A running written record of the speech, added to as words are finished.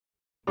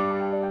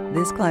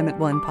This Climate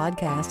One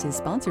podcast is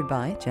sponsored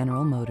by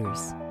General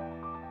Motors.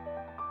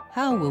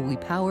 How will we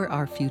power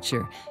our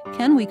future?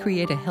 Can we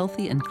create a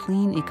healthy and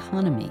clean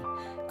economy?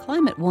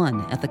 Climate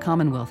One at the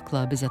Commonwealth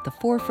Club is at the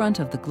forefront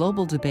of the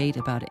global debate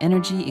about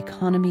energy,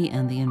 economy,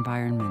 and the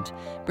environment.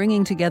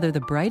 Bringing together the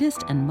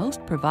brightest and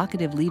most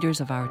provocative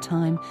leaders of our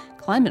time,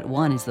 Climate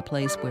One is the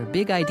place where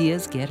big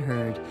ideas get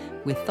heard.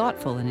 With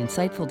thoughtful and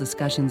insightful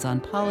discussions on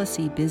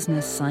policy,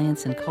 business,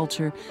 science, and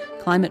culture,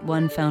 Climate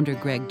One founder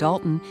Greg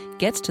Dalton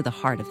gets to the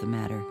heart of the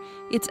matter.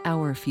 It's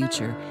our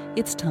future.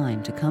 It's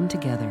time to come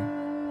together.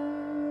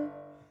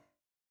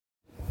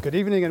 Good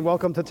evening and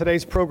welcome to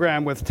today's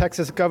program with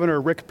Texas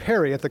Governor Rick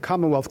Perry at the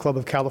Commonwealth Club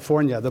of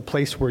California, the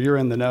place where you're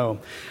in the know.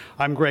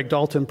 I'm Greg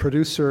Dalton,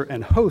 producer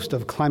and host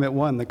of Climate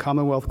One, the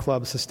Commonwealth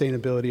Club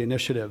Sustainability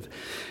Initiative.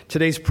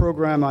 Today's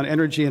program on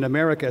energy in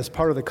America is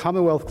part of the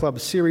Commonwealth Club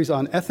series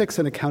on ethics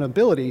and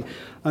accountability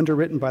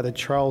underwritten by the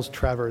Charles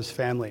Travers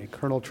family.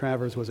 Colonel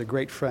Travers was a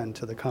great friend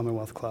to the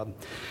Commonwealth Club.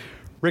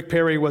 Rick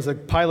Perry was a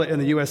pilot in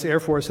the U.S. Air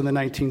Force in the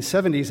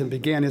 1970s and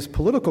began his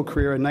political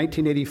career in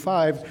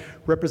 1985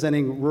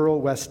 representing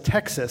rural West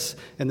Texas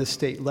in the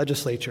state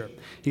legislature.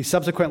 He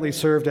subsequently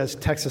served as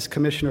Texas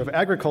Commissioner of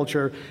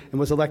Agriculture and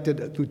was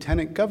elected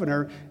lieutenant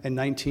governor in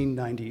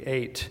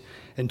 1998.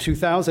 In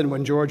 2000,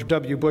 when George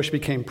W. Bush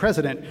became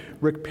president,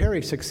 Rick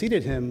Perry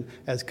succeeded him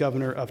as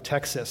governor of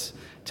Texas.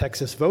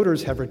 Texas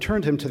voters have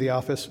returned him to the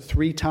office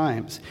 3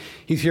 times.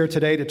 He's here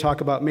today to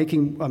talk about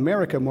making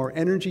America more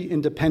energy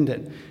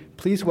independent.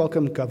 Please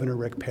welcome Governor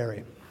Rick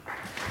Perry.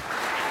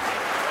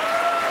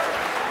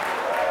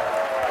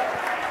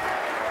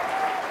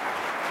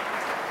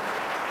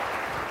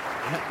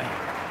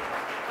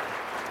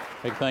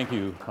 Hey, thank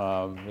you.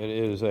 It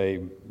is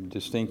a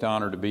distinct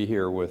honor to be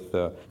here with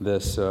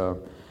this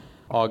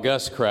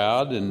august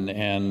crowd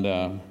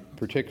and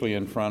particularly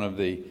in front of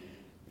the,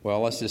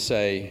 well, let's just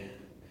say,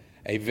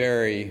 a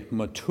very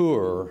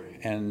mature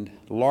and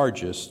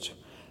largest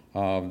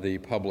of the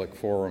public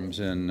forums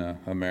in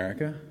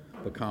America,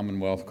 the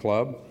Commonwealth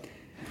Club.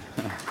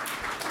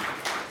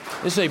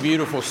 This is a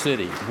beautiful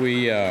city.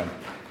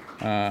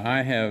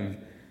 I have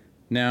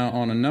now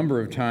on a number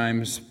of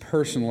times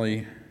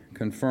personally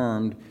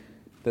confirmed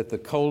that the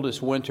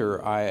coldest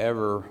winter I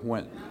ever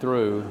went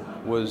through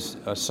was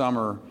a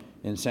summer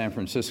in San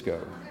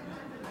Francisco.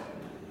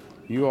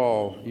 You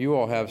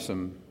all have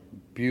some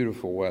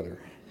beautiful weather.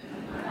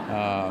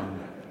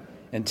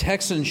 And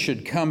Texans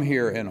should come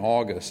here in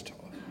August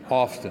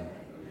often.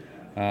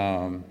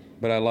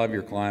 But I love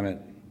your climate,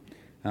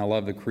 and I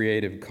love the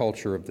creative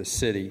culture of the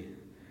city,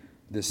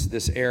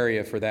 this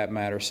area for that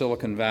matter,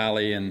 Silicon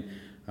Valley, and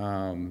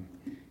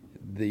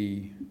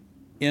the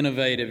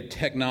innovative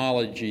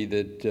technology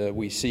that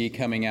we see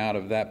coming out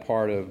of that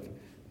part of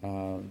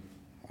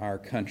our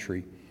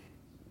country.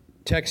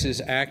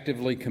 Texas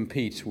actively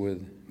competes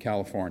with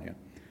California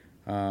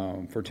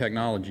for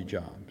technology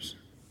jobs,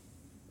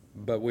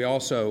 but we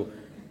also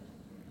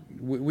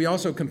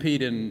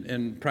compete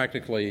in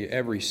practically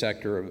every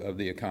sector of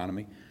the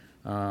economy.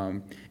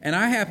 And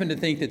I happen to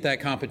think that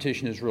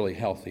competition is really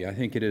healthy. I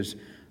think it is,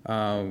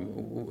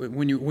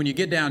 when you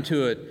get down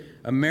to it,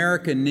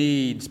 America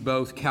needs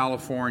both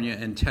California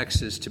and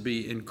Texas to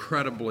be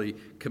incredibly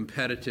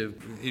competitive,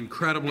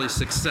 incredibly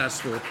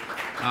successful.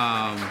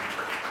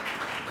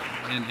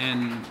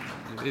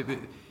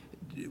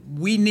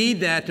 We need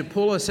that to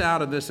pull us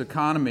out of this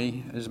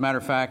economy. As a matter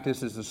of fact,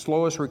 this is the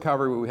slowest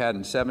recovery we've had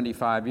in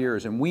 75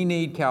 years, and we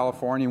need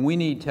California and we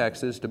need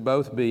Texas to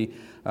both be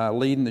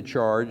leading the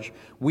charge.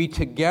 We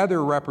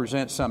together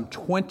represent some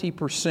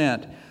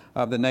 20%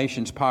 of the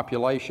nation's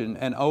population,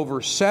 and over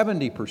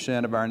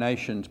 70% of our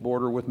nation's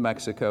border with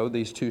Mexico.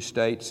 These 2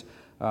 states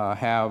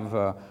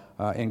have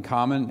in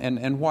common.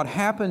 And what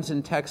happens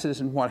in Texas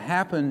and what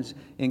happens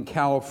in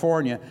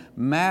California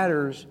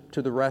matters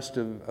to the rest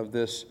of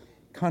this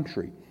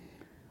country.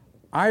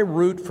 I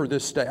root for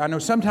this state. I know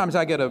sometimes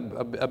I get a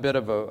bit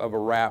of a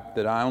rap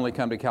that I only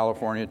come to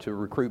California to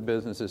recruit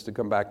businesses to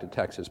come back to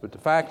Texas. But the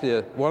fact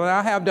is, well,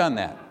 I have done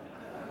that.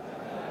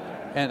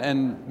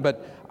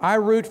 But I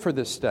root for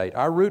this state.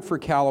 I root for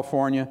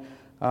California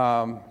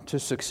to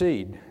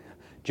succeed.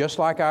 Just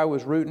like I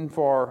was rooting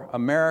for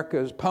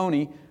America's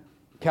pony,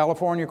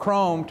 California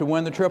Chrome, to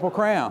win the Triple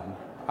Crown.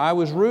 I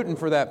was rooting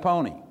for that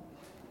pony.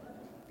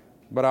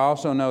 But I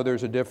also know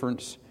there's a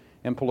difference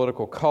in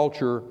political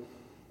culture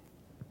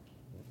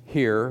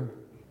here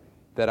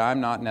that I'm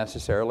not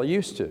necessarily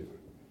used to.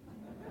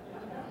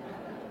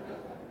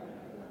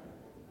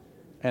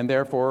 And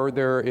therefore,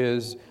 there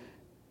is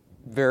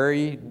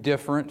very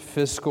different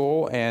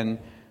fiscal and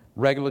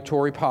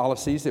regulatory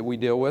policies that we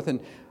deal with. And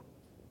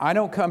I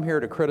don't come here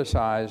to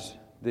criticize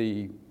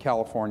the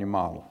California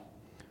model.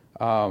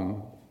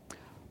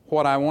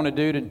 What I want to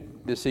do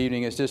this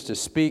evening is just to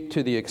speak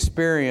to the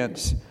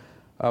experience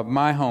of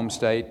my home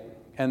state,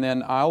 and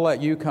then I'll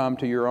let you come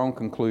to your own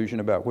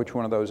conclusion about which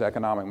one of those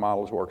economic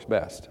models works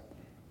best.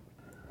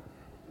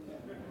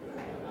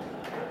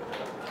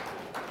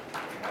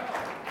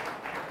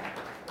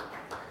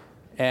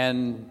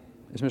 And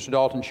as Mr.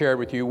 Dalton shared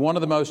with you, one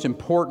of the most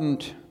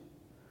important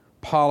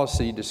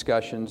policy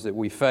discussions that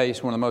we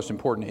face. One of the most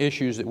important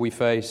issues that we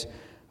face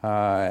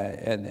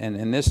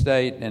in this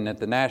state and at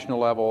the national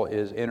level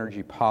is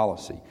energy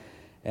policy.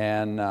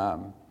 And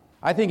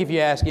I think if you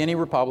ask any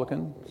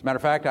Republican, as a matter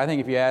of fact, I think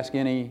if you ask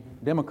any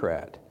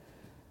Democrat,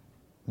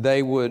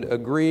 they would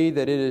agree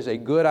that it is a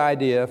good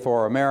idea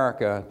for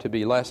America to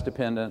be less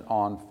dependent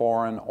on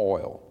foreign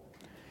oil.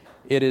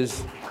 It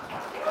is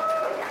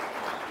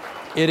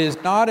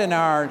not in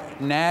our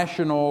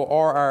national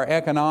or our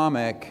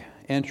economic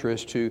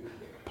interest to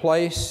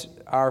place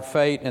our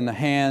fate in the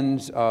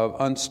hands of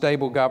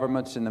unstable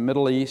governments in the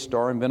Middle East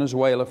or in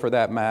Venezuela, for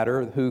that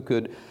matter, who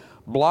could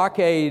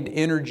blockade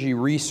energy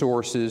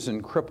resources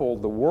and cripple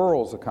the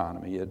world's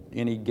economy at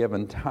any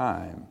given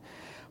time.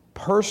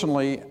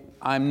 Personally,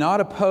 I'm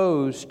not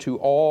opposed to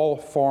all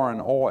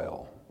foreign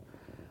oil.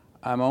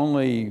 I'm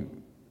only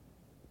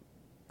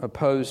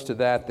opposed to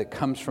that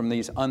comes from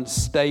these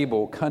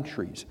unstable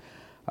countries.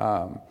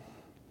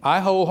 I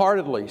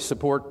wholeheartedly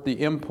support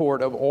the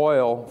import of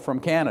oil from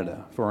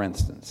Canada, for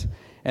instance.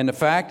 And the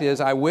fact is,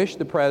 I wish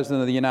the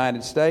President of the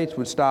United States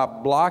would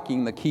stop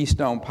blocking the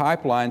Keystone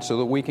Pipeline so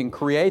that we can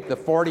create the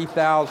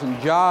 40,000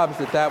 jobs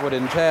that would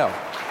entail.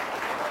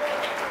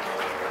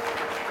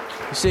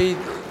 You see,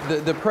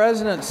 the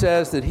President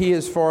says that he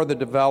is for the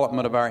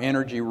development of our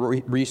energy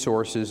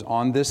resources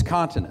on this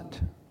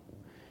continent.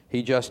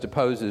 He just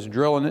opposes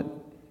drilling it,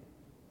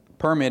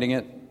 permitting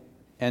it,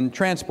 and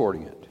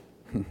transporting it.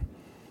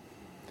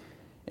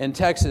 In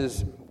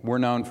Texas, we're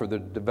known for the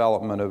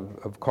development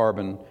of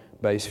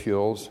carbon-based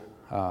fuels,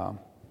 and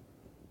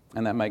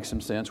that makes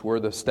some sense. We're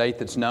the state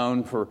that's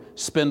known for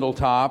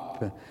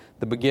Spindletop,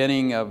 the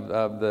beginning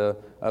of the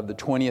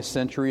 20th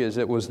century as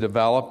it was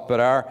developed. But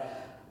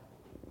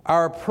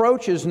our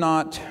approach is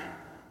not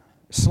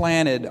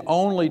slanted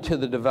only to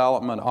the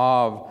development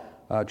of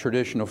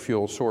traditional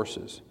fuel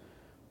sources.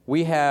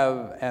 We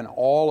have an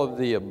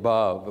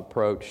all-of-the-above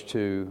approach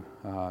to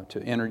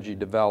energy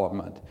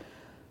development.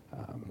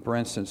 For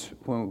instance,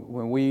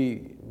 when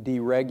we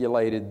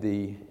deregulated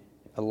the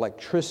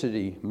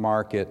electricity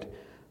market,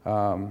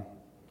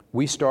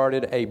 we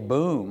started a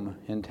boom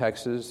in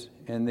Texas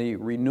in the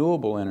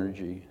renewable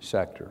energy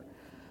sector.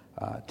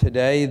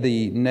 Today,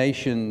 the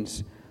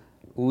nation's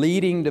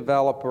leading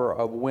developer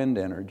of wind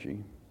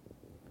energy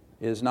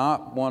is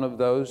not one of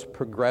those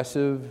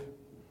progressive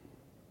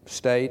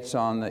states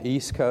on the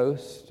East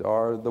Coast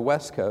or the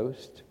West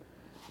Coast.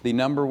 The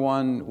number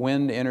one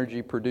wind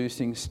energy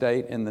producing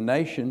state in the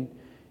nation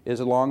is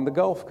along the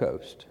Gulf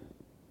Coast.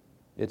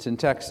 It's in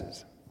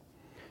Texas.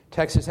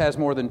 Texas has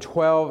more than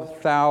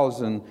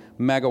 12,000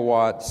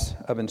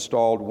 megawatts of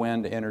installed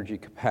wind energy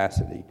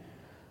capacity,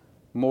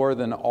 more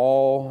than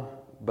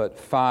all but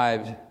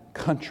 5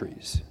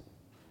 countries.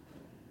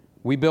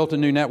 We built a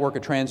new network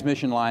of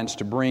transmission lines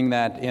to bring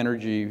that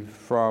energy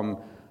from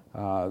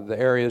the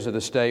areas of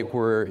the state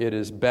where it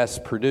is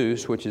best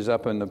produced, which is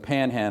up in the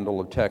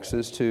panhandle of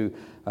Texas, to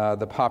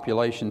the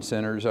population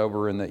centers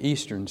over in the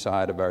eastern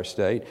side of our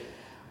state.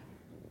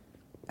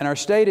 And our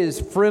state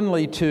is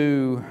friendly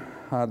to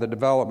the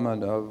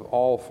development of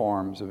all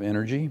forms of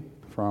energy,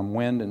 from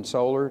wind and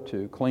solar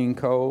to clean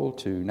coal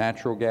to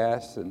natural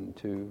gas and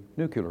to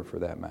nuclear, for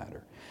that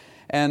matter.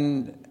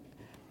 And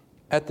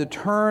at the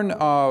turn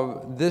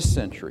of this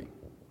century,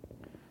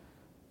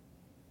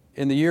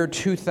 in the year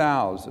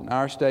 2000,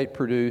 our state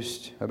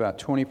produced about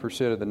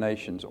 20% of the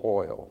nation's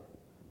oil.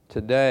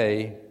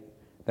 Today,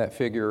 that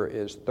figure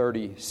is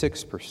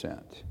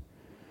 36%.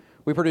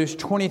 We produced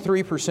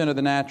 23% of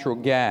the natural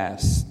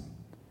gas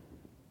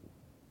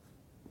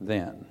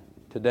then.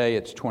 Today,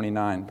 it's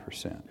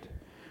 29%.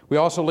 We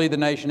also lead the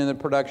nation in the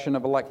production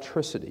of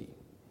electricity.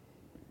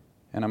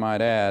 And I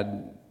might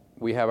add,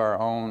 we have our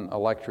own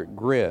electric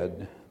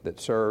grid that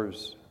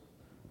serves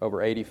over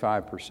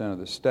 85% of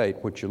the state,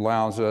 which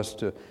allows us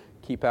to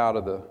keep out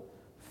of the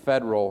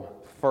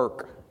federal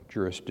FERC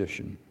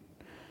jurisdiction.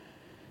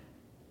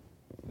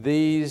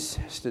 These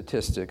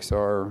statistics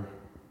are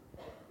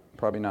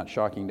probably not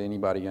shocking to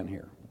anybody in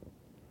here,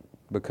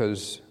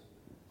 because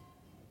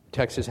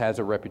Texas has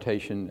a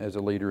reputation as a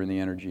leader in the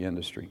energy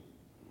industry.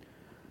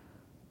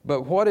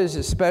 But what is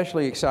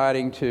especially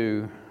exciting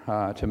to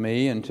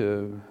me and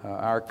to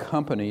our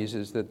companies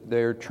is that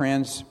they're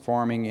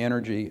transforming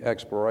energy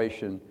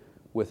exploration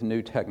with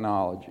new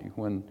technology.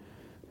 When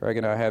Greg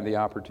and I have the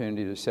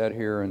opportunity to sit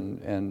here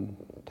and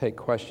take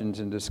questions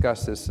and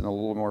discuss this in a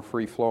little more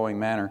free-flowing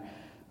manner,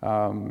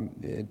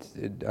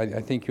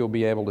 I think you'll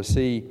be able to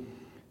see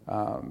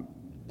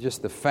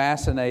just the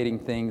fascinating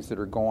things that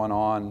are going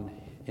on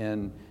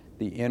in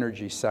the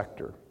energy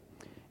sector,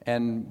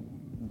 and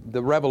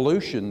the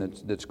revolution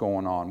that's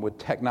going on with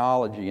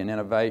technology and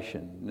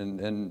innovation. And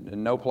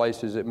in no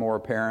place is it more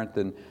apparent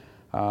than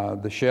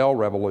the shale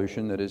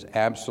revolution that has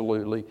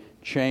absolutely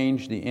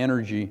changed the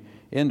energy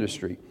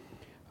industry.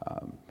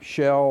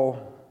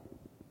 Shale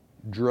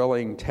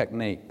drilling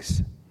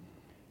techniques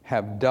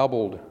have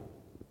doubled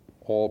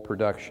oil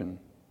production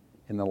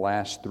in the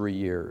last 3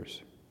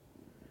 years.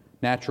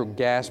 Natural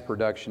gas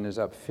production is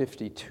up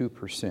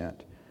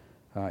 52%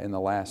 in the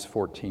last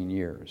 14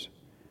 years.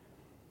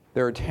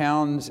 There are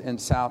towns in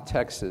South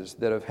Texas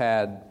that have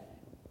had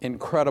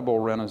incredible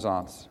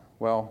renaissance.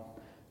 Well,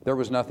 there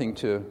was nothing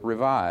to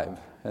revive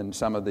in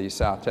some of these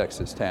South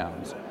Texas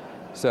towns.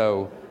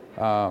 So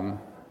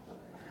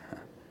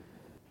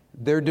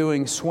they're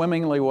doing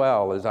swimmingly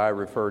well, as I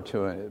refer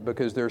to it,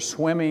 because they're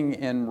swimming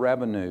in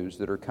revenues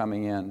that are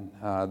coming in.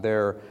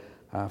 Their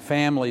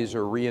families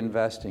are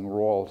reinvesting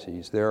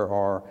royalties. There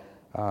are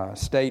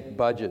state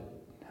budget.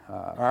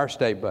 Our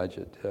state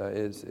budget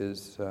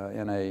is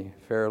in a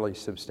fairly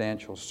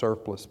substantial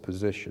surplus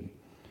position.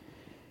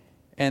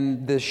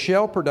 And the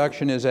shale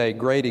production is a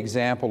great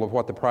example of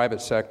what the private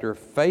sector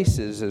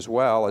faces as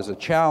well as a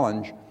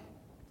challenge,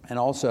 and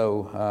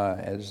also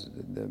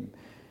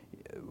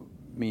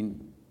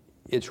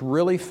it's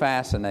really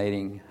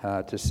fascinating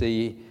to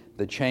see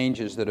the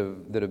changes that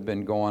have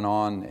been going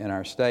on in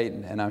our state.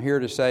 And I'm here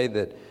to say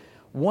that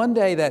one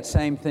day that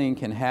same thing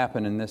can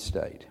happen in this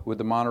state with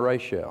the Monterey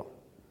Shale.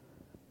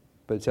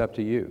 But it's up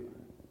to you.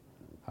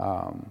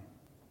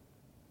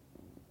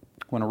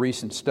 When a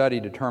recent study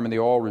determined the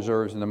oil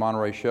reserves in the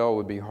Monterey Shale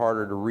would be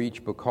harder to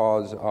reach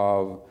because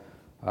of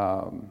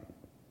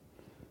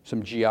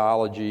some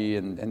geology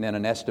and then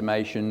an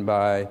estimation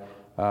by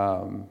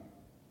one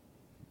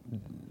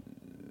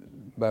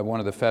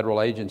of the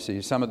federal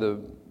agencies, some of the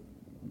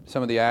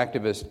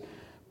activists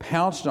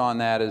pounced on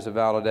that as a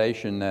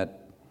validation that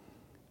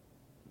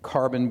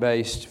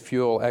carbon-based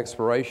fuel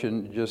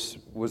exploration just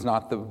was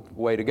not the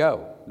way to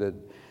go.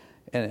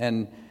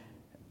 And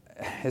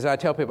as I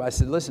tell people, I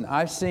said, listen,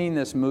 I've seen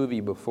this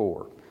movie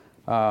before.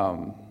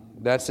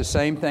 That's the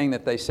same thing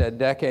that they said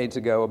decades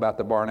ago about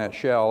the Barnett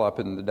Shale up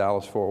in the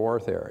Dallas-Fort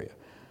Worth area.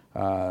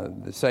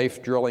 The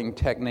safe drilling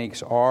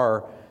techniques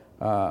are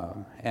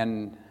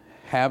and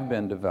have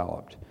been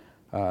developed.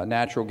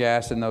 Natural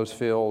gas in those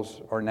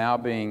fields are now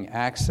being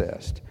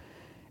accessed.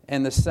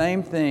 And the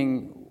same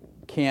thing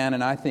can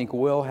and I think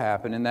will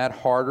happen in that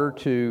harder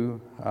to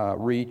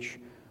reach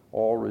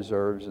oil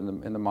reserves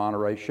in the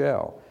Monterey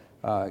Shale.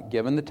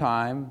 Given the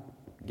time,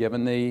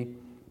 given the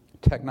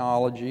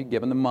technology,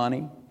 given the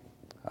money,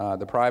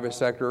 the private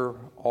sector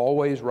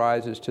always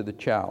rises to the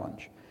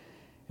challenge.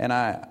 And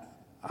I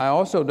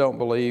also don't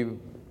believe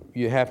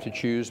you have to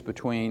choose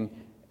between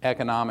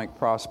economic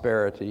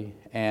prosperity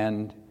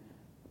and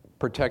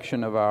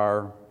protection of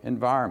our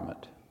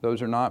environment.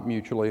 Those are not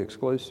mutually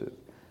exclusive.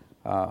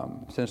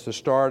 Since the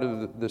start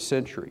of the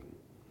century,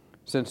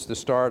 since the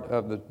start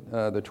of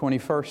the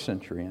 21st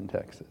century in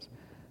Texas,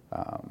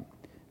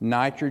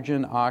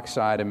 nitrogen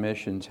oxide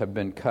emissions have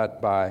been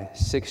cut by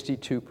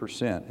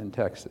 62% in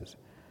Texas.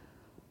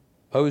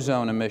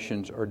 Ozone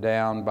emissions are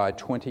down by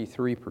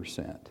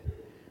 23%,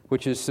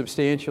 which is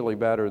substantially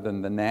better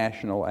than the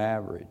national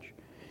average.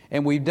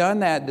 And we've done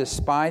that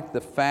despite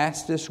the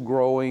fastest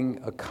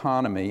growing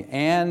economy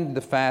and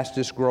the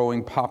fastest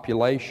growing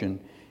population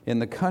in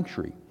the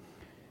country.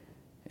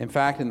 In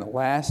fact, in the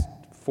last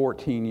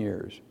 14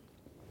 years,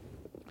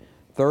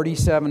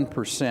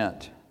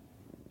 37%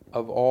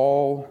 of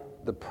all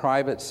the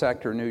private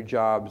sector new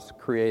jobs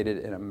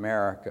created in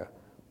America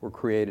were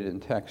created in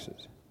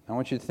Texas. I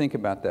want you to think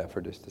about that for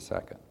just a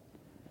second.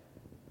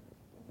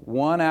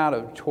 1 out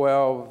of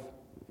 12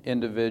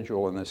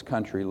 individual in this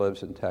country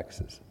lives in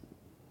Texas.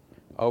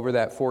 Over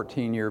that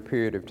 14-year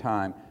period of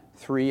time,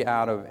 3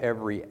 out of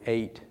every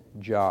 8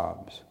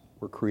 jobs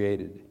were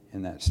created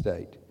in that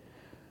state.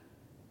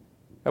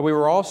 And we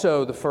were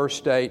also the first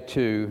state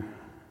to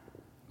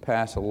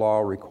pass a law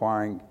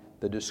requiring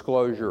the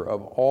disclosure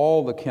of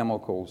all the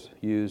chemicals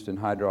used in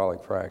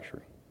hydraulic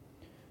fracturing.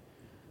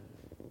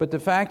 But the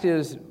fact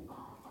is,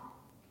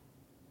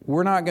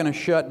 we're not going to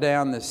shut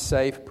down this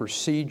safe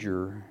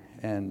procedure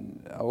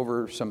and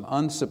over some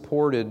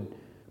unsupported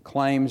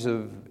claims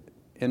of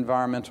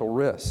environmental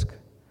risk.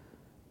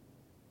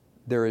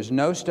 There is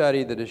no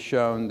study that has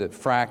shown that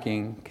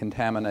fracking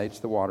contaminates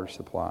the water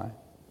supply.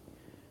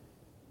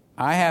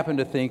 I happen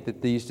to think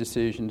that these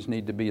decisions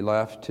need to be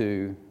left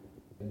to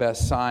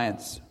best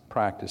science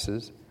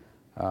practices,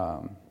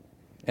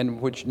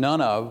 and which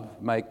none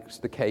of makes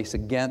the case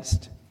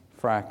against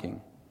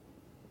fracking.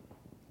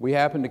 We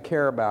happen to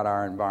care about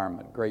our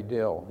environment a great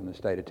deal in the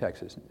state of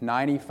Texas.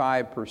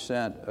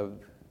 95% of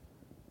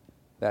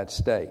that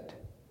state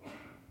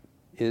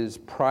is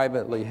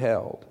privately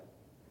held.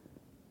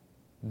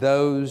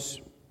 Those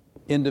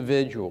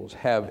individuals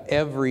have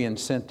every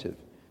incentive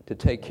to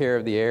take care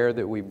of the air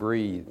that we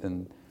breathe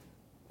and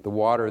the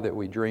water that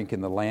we drink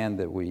and the land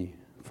that we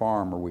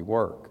farm or we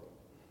work.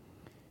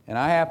 And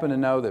I happen to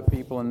know that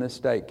people in this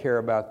state care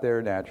about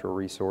their natural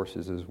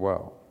resources as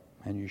well,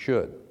 and you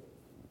should.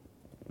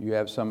 You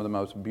have some of the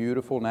most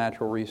beautiful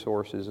natural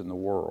resources in the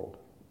world.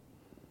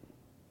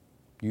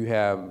 You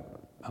have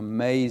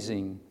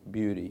amazing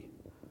beauty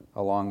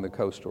along the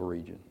coastal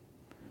region.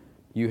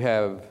 You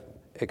have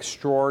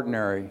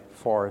extraordinary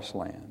forest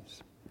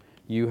lands.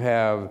 You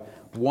have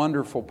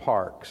wonderful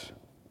parks.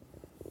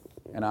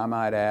 And I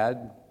might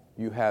add,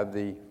 you have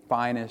the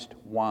finest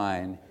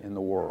wine in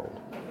the world.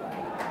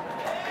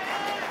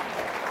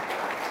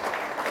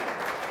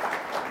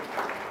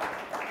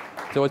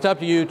 So it's up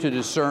to you to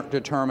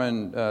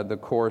determine the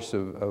course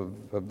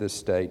of this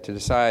state, to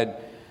decide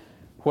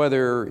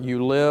whether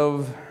you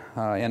live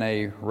in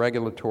a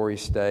regulatory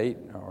state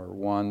or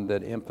one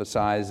that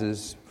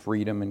emphasizes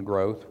freedom and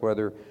growth,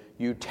 whether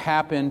you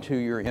tap into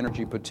your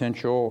energy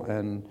potential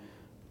and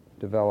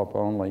develop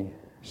only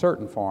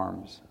certain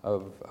forms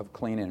of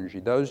clean energy.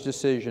 Those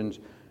decisions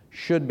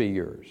should be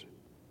yours.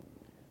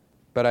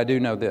 But I do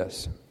know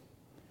this.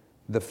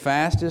 The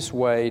fastest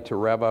way to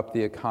rev up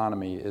the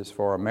economy is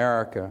for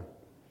America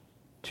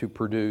to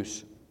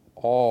produce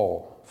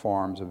all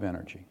forms of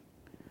energy.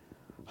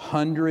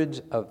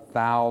 Hundreds of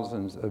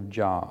thousands of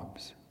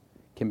jobs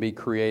can be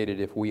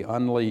created if we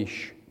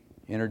unleash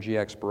energy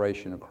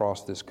exploration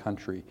across this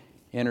country,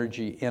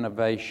 energy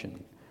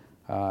innovation.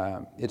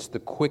 It's the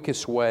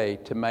quickest way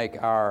to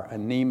make our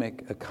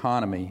anemic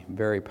economy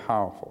very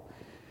powerful.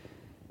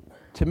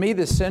 To me,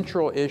 the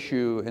central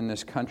issue in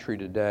this country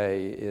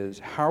today is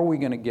how are we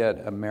going to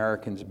get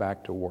Americans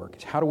back to work?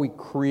 It's how do we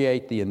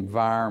create the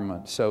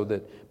environment so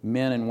that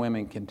men and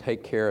women can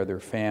take care of their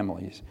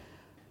families?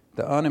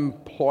 The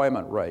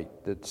unemployment rate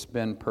that's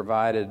been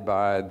provided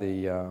by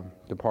the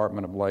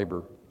Department of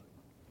Labor,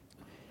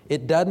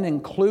 it doesn't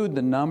include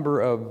the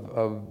number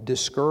of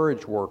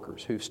discouraged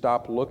workers who've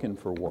stopped looking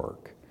for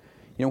work.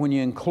 You know, when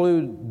you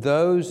include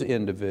those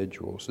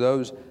individuals,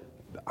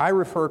 I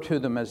refer to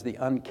them as the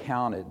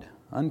uncounted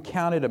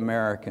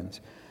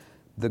Americans,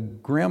 the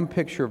grim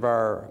picture of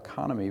our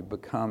economy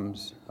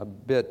becomes a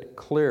bit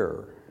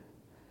clearer.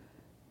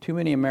 Too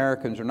many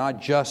Americans are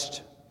not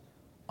just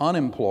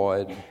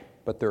unemployed,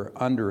 but they're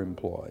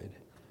underemployed,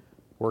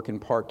 working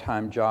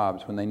part-time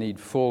jobs when they need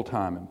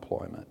full-time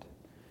employment.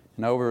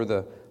 And over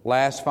the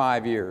last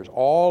 5 years,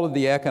 all of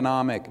the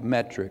economic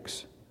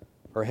metrics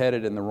are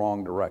headed in the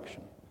wrong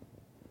direction.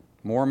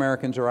 More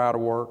Americans are out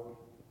of work,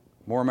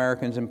 more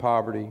Americans in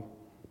poverty,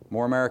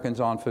 more Americans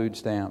on food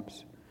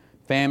stamps.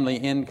 Family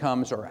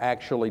incomes are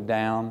actually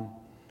down.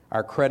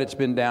 Our credit's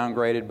been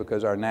downgraded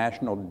because our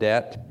national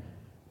debt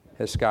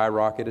has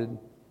skyrocketed.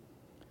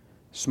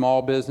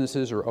 Small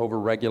businesses are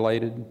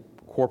overregulated.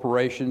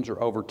 Corporations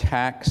are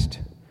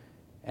overtaxed,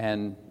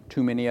 and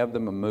too many of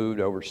them have moved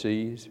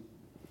overseas.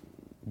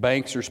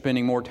 Banks are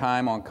spending more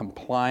time on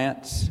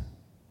compliance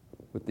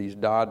with these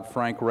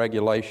Dodd-Frank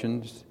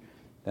regulations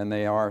than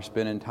they are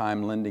spending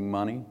time lending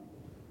money.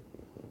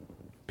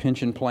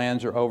 Pension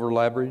plans are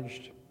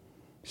over-leveraged.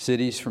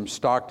 Cities from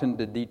Stockton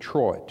to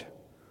Detroit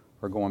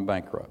are going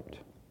bankrupt.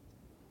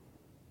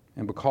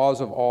 And because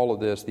of all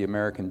of this, the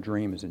American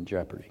dream is in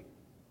jeopardy.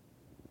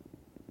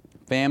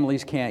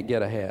 Families can't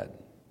get ahead.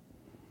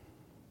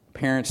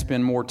 Parents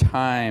spend more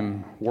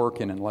time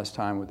working and less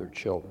time with their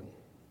children.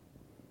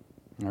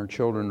 And our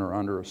children are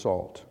under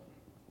assault.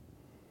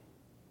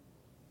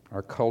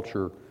 Our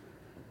culture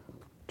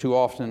too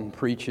often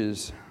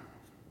preaches,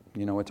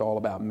 it's all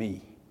about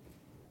me.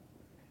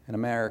 And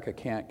America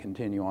can't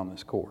continue on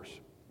this course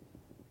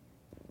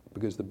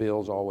because the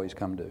bills always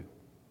come due.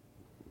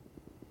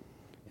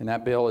 And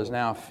that bill is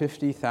now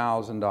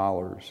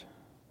 $50,000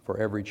 for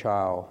every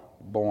child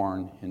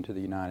born into the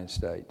United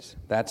States.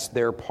 That's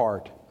their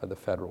part of the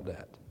federal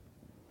debt.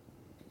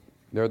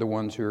 They're the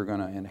ones who are going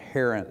to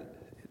inherit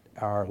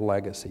our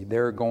legacy.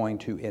 They're going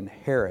to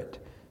inherit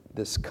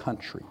this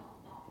country.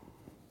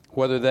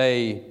 Whether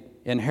they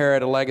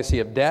inherit a legacy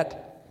of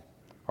debt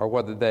or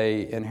whether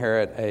they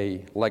inherit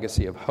a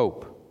legacy of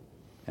hope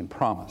and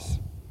promise,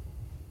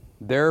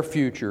 their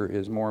future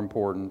is more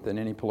important than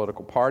any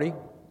political party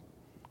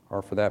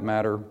or, for that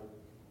matter,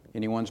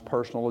 anyone's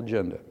personal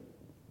agenda.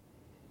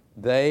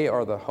 They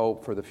are the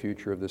hope for the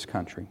future of this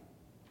country.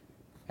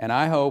 And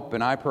I hope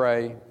and I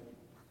pray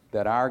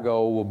that our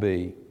goal will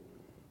be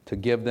to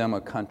give them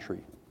a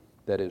country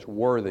that is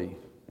worthy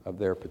of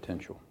their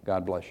potential.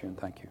 God bless you and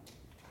thank you.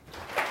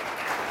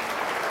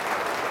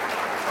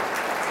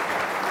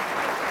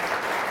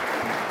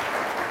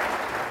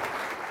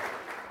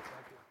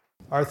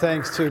 Our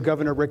thanks to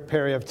Governor Rick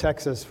Perry of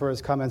Texas for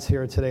his comments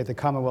here today at the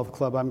Commonwealth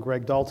Club. I'm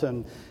Greg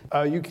Dalton.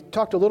 You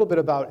talked a little bit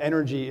about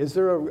energy. Is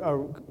there a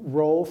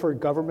role for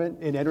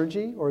government in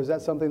energy, or is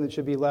that something that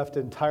should be left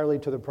entirely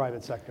to the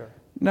private sector?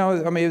 No,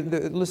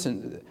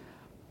 listen,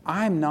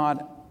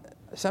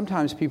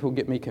 sometimes people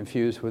get me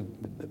confused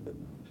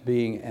with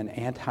being an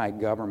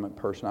anti-government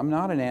person. I'm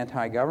not an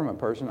anti-government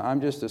person. I'm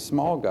just a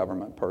small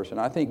government person.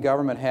 I think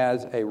government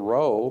has a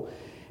role,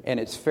 and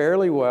it's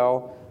fairly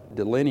well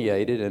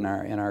delineated in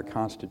our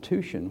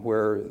Constitution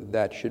where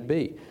that should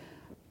be.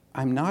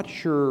 I'm not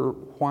sure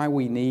why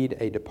we need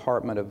a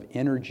Department of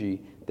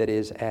Energy that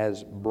is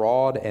as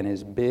broad and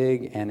as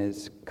big and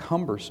as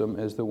cumbersome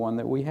as the one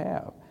that we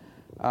have.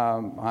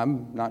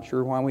 I'm not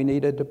sure why we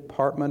need a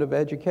Department of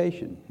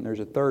Education. And there's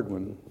a third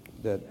one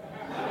that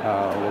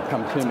will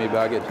come to me, but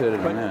I'll get to it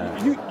in a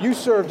minute. You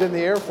served in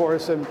the Air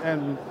Force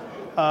and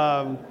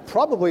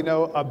probably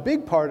know a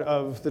big part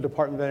of the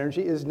Department of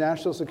Energy is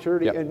national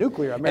security and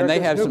nuclear.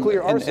 America's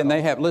nuclear arsenal. And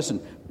they have,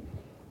 listen,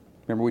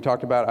 remember we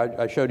talked about,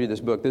 I showed you this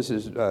book. This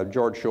is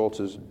George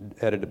Shultz's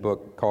edited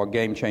book called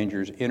Game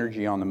Changers,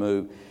 Energy on the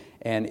Move.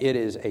 And it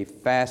is a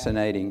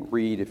fascinating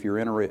read if you're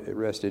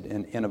interested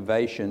in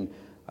innovation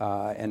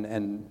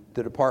and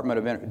the Department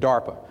of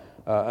DARPA,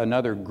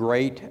 another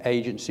great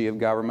agency of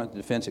government, the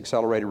Defense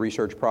Accelerated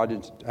Research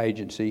Projects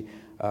Agency,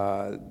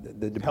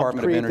 the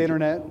Department of Energy. The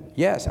internet?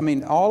 Yes, I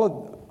mean,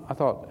 I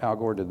thought Al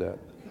Gore did that.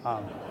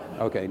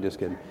 Okay, just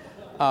kidding.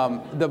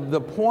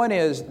 The point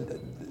is,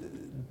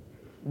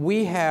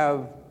 we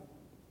have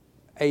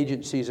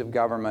agencies of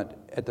government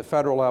at the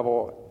federal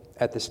level,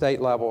 at the state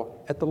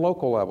level, at the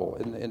local level,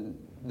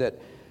 that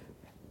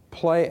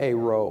play a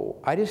role.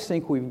 I just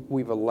think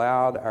we've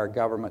allowed our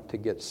government to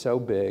get so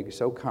big,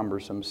 so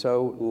cumbersome,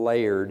 so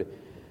layered,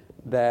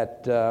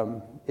 that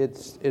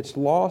it's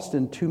lost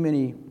in too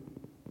many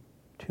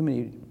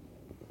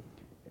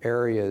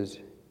areas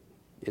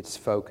its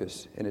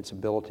focus and its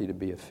ability to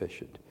be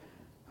efficient,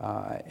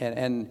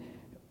 and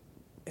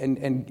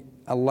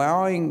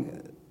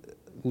allowing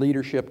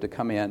leadership to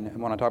come in.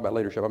 And when I talk about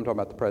leadership, I'm talking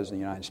about the President of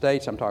the United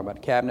States, I'm talking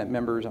about cabinet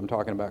members, I'm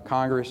talking about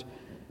Congress,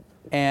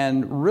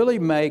 and really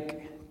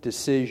make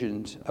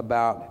decisions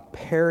about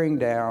paring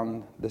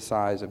down the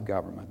size of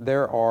government.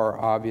 There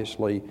are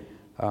obviously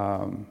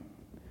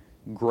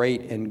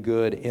great and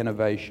good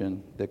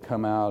innovation that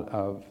come out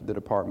of the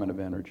Department of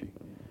Energy.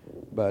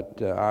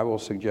 But I will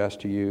suggest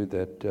to you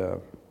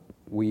that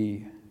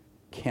we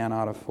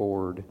cannot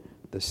afford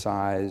the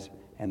size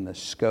and the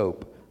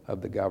scope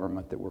of the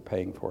government that we're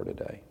paying for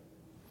today.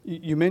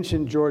 You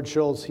mentioned George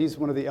Shultz. He's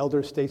one of the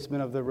elder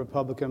statesmen of the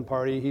Republican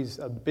Party. He's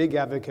a big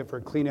advocate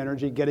for clean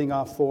energy, getting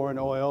off foreign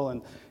oil,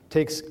 and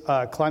takes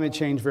climate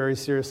change very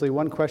seriously.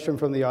 One question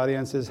from the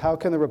audience is, how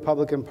can the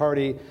Republican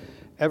Party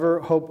ever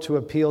hope to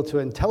appeal to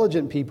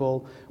intelligent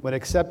people when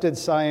accepted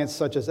science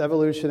such as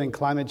evolution and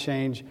climate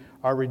change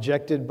are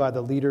rejected by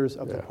the leaders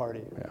of the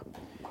party?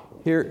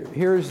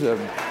 Here's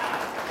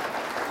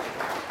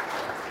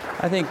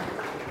I think,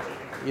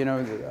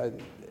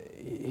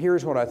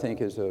 here's what I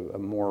think is a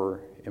more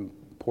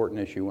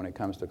important issue when it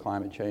comes to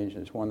climate change,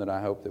 and it's one that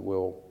I hope that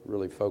we'll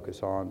really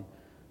focus on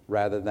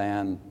rather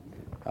than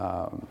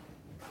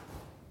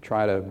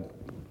try to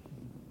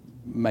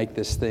make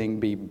this thing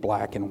be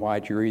black and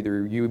white.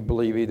 You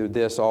believe either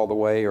this all the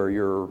way or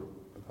you're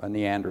a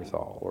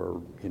Neanderthal,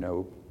 or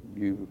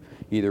you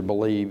either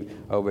believe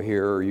over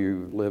here or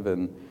you live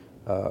in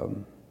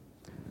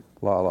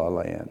La La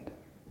Land.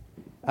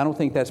 I don't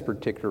think that's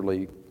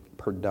particularly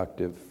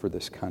productive for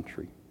this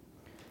country.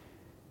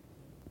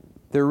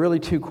 There are really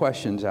two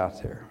questions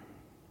out there.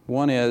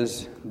 One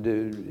is,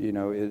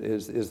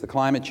 is the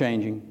climate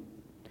changing?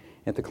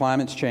 If the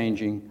climate's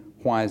changing,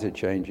 why is it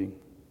changing?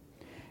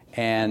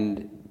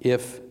 And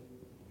if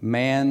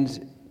man's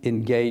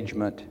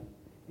engagement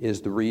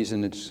is the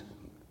reason it's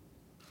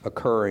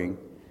occurring,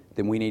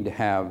 then we need to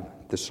have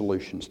the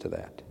solutions to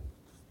that.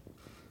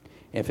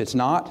 If it's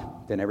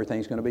not, then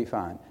everything's going to be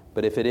fine.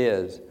 But if it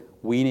is,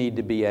 we need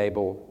to be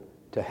able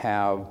to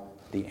have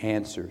the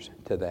answers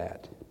to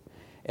that.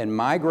 And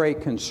my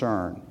great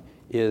concern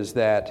is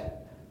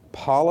that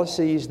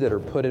policies that are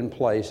put in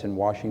place in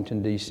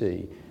Washington,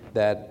 D.C.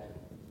 that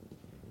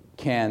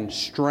can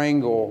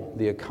strangle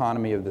the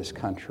economy of this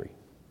country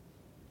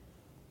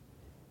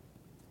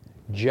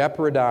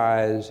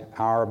jeopardize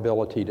our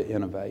ability to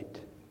innovate.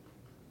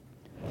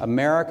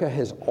 America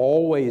has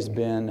always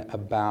been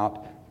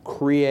about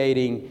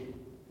creating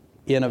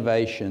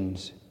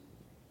innovations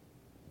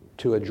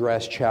to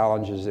address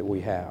challenges that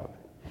we have.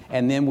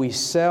 And then we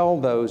sell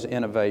those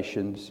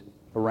innovations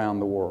around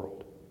the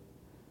world.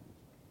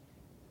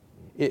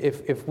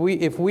 If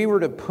we were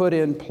to put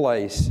in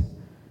place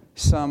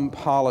some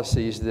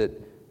policies that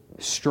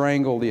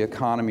strangle the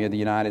economy of the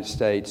United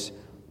States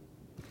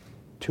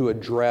to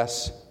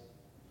address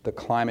the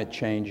climate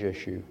change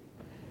issue,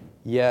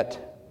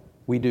 yet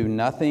we do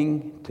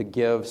nothing to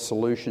give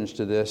solutions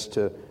to this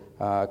to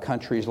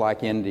countries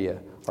like India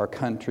or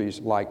countries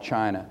like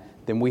China,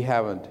 then we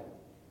haven't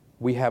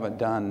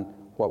done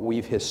what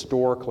we've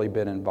historically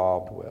been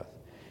involved with.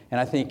 And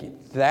I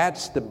think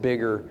that's the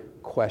bigger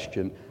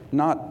question,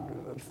 not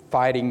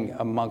fighting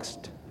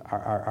amongst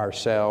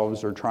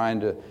ourselves or trying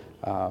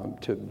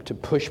to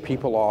push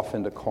people off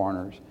into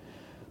corners,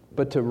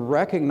 but to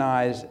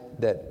recognize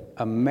that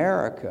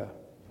America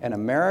and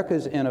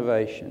America's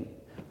innovation,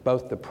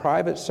 both the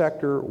private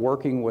sector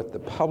working with the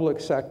public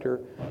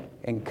sector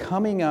and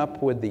coming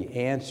up with the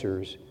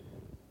answers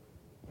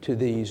to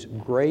these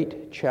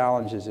great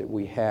challenges that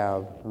we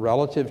have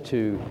relative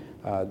to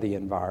the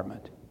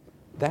environment.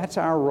 That's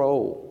our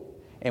role,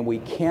 and we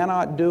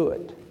cannot do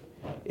it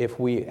if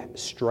we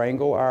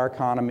strangle our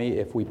economy,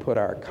 if we put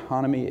our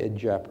economy at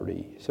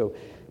jeopardy. So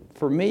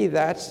for me,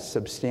 that's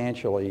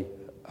substantially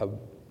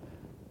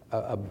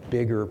a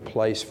bigger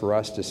place for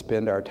us to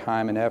spend our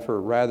time and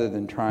effort rather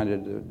than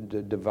trying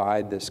to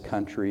divide this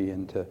country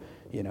into,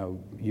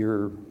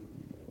 you're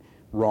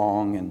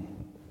wrong and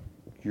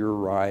you're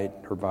right,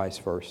 or vice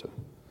versa.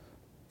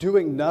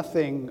 Doing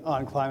nothing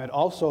on climate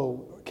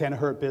also can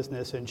hurt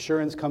business.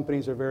 Insurance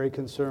companies are very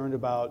concerned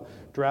about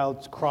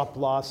droughts, crop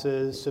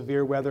losses,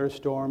 severe weather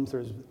storms.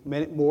 There's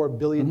many more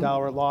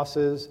billion-dollar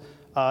losses.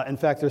 In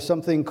fact, there's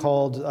something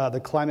called the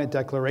Climate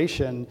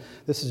Declaration.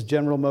 This is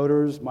General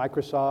Motors,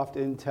 Microsoft,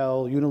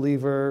 Intel,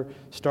 Unilever,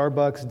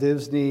 Starbucks,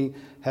 Disney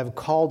have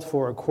called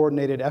for a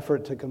coordinated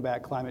effort to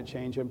combat climate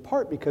change, in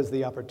part because of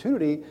the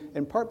opportunity,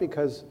 in part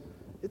because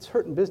it's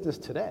hurting business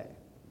today.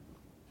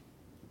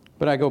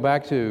 But I go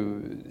back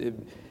to,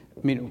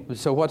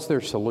 so what's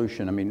their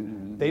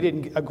solution? They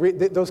didn't agree.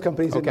 Those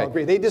companies didn't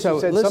agree. They just said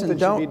listen, something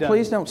should be done.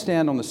 Please don't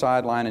stand on the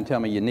sideline and tell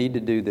me you need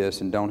to do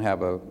this and don't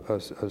have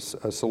a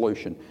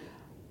solution.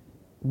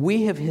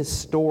 We have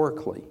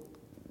historically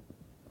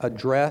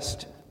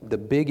addressed the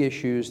big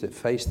issues that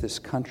face this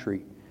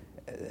country,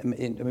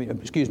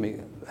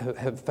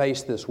 have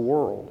faced this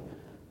world.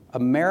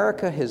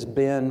 America has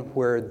been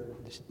where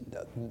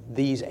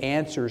these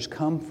answers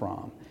come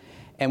from.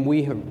 And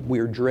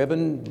we're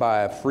driven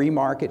by a free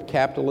market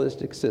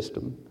capitalistic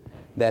system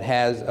that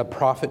has a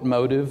profit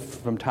motive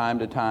from time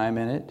to time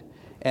in it.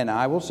 And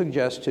I will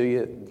suggest to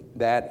you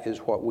that is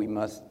what we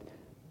must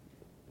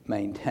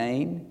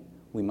maintain,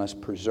 we must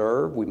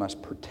preserve, we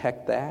must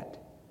protect that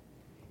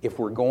if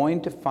we're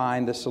going to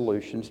find the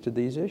solutions to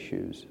these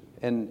issues.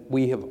 And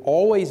we have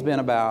always been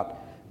about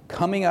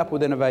coming up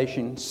with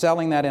innovation,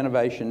 selling that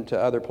innovation to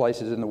other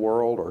places in the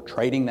world, or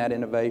trading that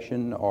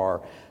innovation,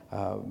 or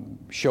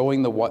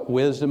showing the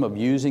wisdom of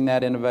using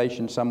that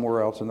innovation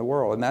somewhere else in the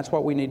world. And that's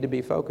what we need to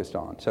be focused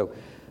on. So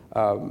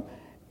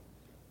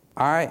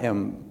I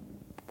am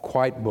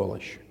quite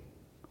bullish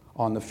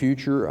on the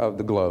future of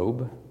the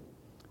globe.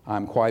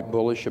 I'm quite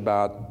bullish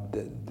about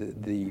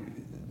the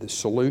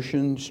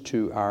solutions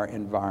to our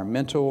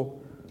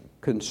environmental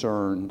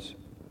concerns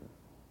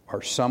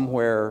are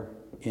somewhere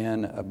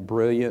in a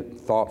brilliant,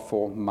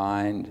 thoughtful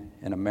mind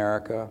in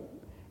America,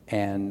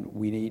 and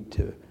we need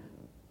to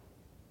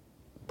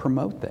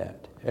promote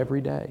that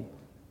every day.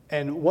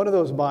 And one of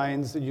those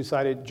minds that you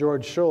cited,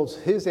 George Shultz,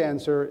 his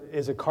answer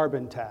is a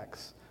carbon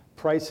tax.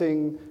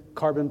 Pricing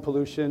carbon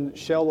pollution.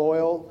 Shell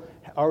Oil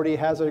already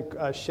has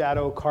a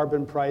shadow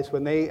carbon price.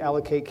 When they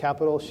allocate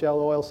capital, Shell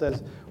Oil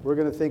says, we're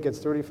going to think it's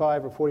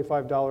 $35 or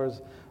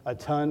 $45 a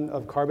ton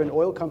of carbon.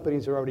 Oil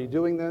companies are already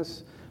doing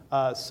this.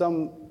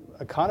 Some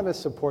economists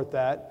support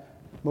that.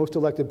 Most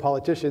elected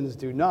politicians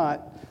do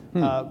not.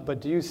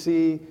 But do you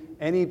see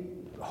any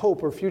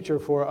hope or future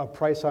for a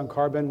price on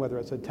carbon, whether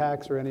it's a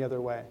tax or any other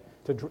way,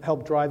 to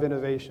help drive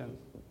innovation?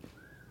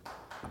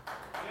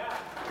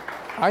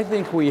 I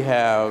think we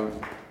have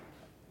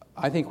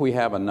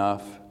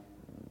enough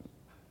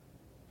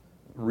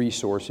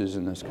resources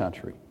in this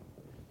country,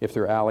 if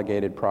they're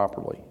allocated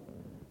properly,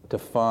 to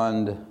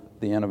fund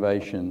the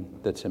innovation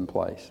that's in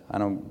place.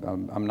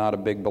 I'm not a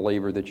big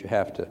believer that you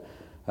have to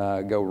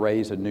go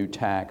raise a new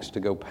tax to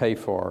go pay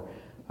for.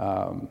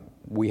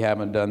 We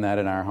haven't done that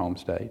in our home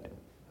state.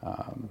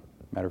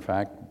 Matter of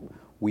fact,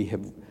 we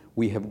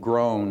have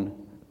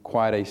grown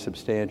quite a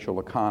substantial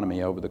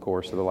economy over the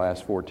course of the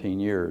last 14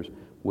 years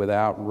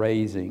without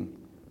raising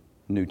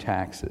new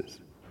taxes.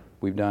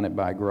 We've done it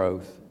by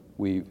growth.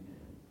 We've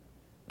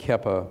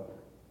kept a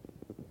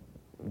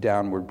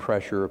downward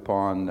pressure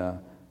upon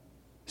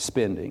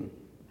spending.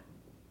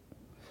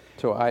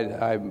 So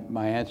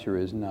my answer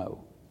is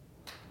no.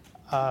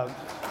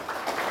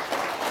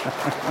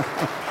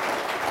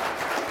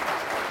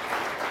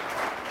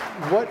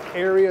 What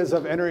areas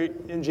of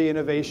energy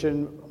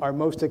innovation are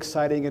most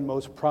exciting and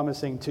most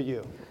promising to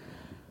you?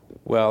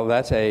 Well,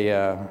 that's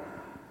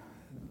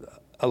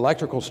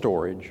electrical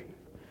storage,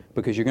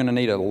 because you're going to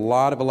need a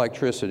lot of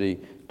electricity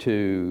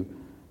to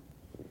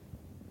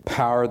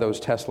power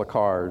those Tesla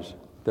cars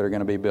that are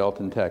going to be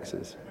built in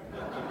Texas.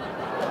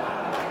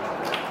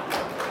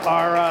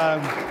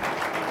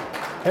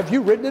 Have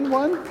you ridden in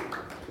one?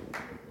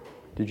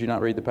 Did you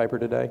not read the paper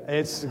today?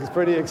 It's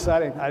pretty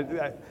exciting.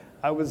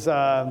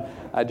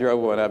 I drove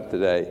one up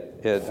today,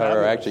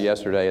 or actually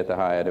yesterday at the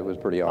Hyatt. It was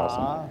pretty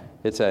awesome.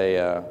 It's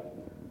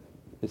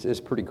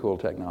pretty cool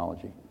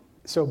technology.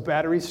 So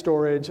battery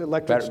storage,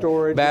 electric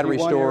storage, battery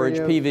storage,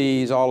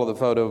 PVs, all of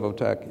the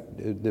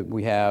photovoltaic that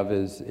we have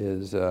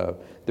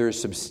there's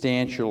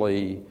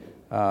substantially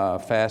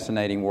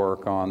fascinating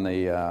work on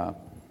the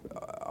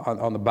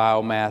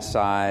biomass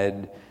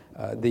side.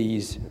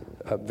 These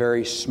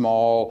very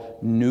small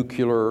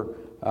nuclear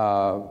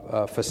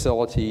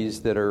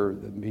facilities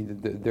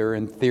they're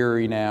in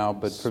theory now,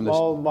 but from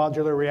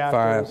modular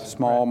reactors.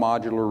 Small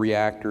modular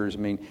reactors. I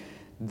mean,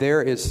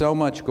 there is so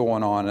much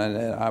going on,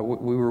 and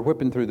we were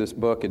whipping through this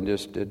book, and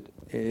just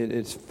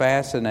it's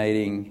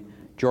fascinating.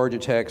 Georgia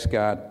Tech's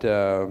got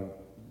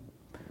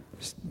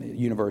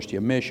University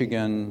of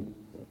Michigan,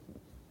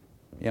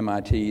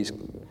 MIT's,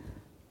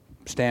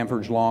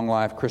 Stanford's Long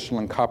Life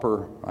Crystalline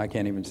Copper. I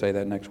can't even say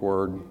that next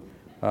word.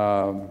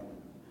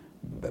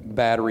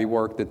 Battery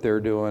work that they're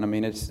doing. I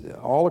mean, it's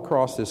all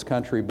across this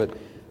country. But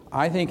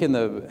I think on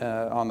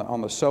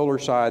the solar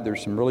side,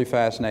 there's some really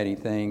fascinating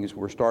things.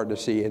 We're starting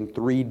to see in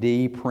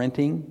 3D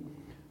printing.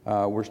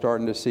 We're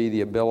starting to see the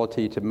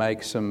ability to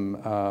make some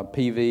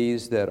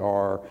PVs that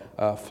are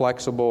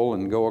flexible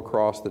and go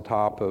across the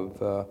top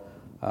of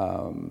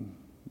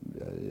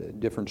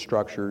different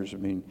structures. I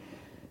mean,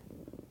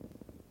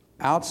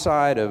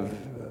 outside of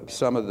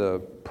some of the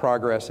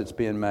progress that's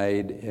being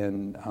made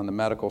on the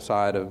medical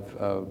side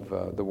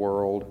of the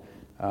world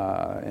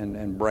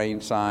and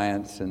brain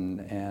science,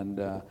 and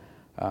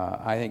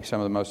I think some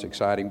of the most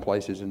exciting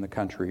places in the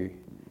country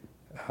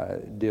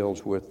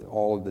deals with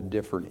all of the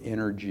different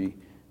energy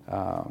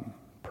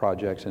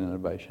projects and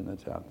innovation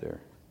that's out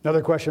there.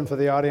 Another question for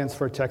the audience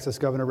for Texas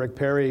Governor Rick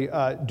Perry.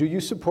 Do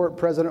you support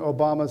President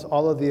Obama's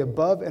all of the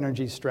above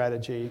energy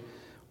strategy?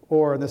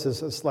 Or, and this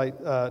is a slight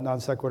non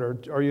sequitur,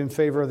 are you in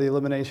favor of the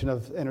elimination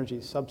of energy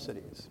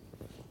subsidies?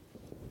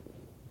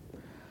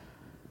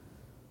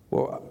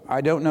 Well,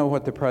 I don't know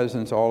what the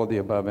president's all of the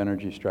above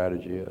energy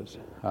strategy is,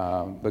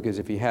 because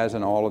if he has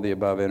an all of the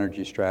above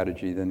energy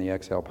strategy, then the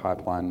XL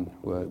pipeline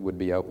would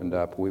be opened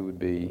up. We would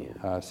be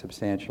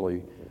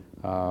substantially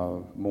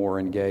more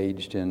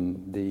engaged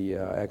in the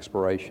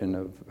exploration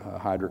of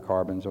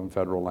hydrocarbons on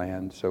federal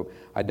land. So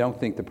I don't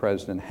think the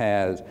president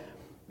has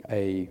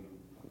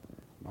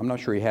I'm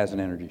not sure he has an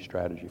energy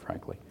strategy,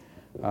 frankly,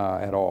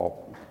 at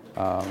all.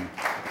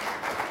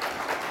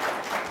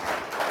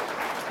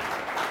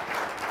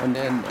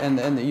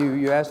 And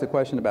you asked the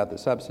question about the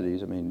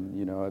subsidies. I mean,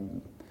 you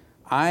know,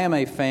 I am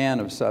a fan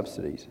of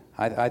subsidies.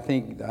 I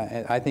think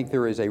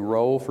there is a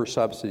role for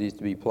subsidies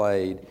to be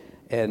played,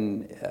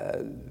 and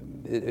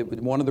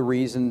one of the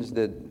reasons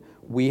that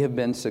we have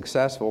been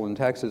successful in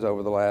Texas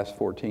over the last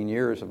 14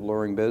 years of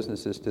luring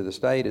businesses to the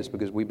state is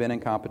because we've been in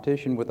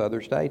competition with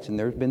other states, and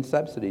there's been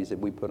subsidies that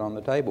we put on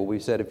the table. We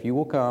said, if you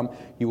will come,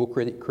 you will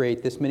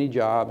create this many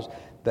jobs,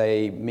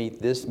 they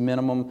meet this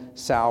minimum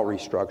salary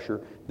structure,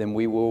 then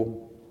we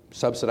will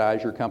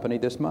subsidize your company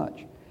this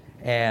much.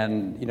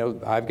 And, you know,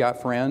 I've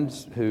got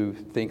friends who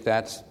think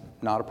that's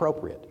not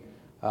appropriate.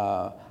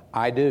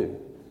 I do.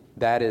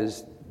 That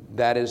is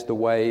the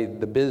way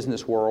the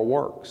business world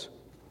works.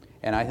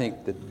 And I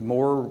think that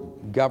more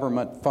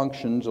government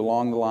functions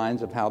along the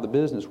lines of how the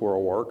business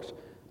world works,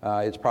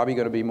 it's probably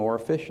going to be more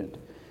efficient.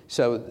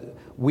 So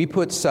we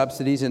put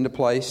subsidies into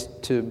place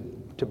to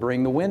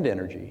bring the wind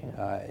energy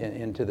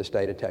into the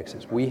state of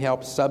Texas. We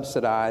help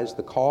subsidize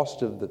the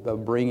cost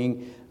of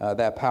bringing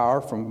that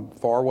power from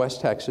far west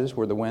Texas,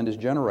 where the wind is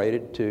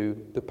generated,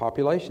 to the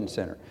population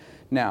center.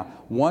 Now,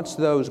 once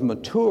those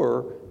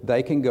mature,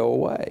 they can go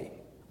away.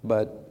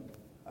 But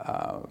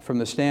from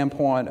the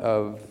standpoint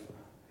of,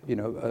 you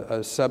know, a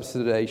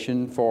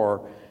subsidization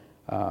for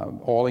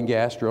oil and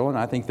gas drilling,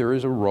 I think there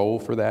is a role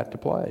for that to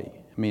play.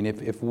 I mean,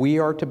 if we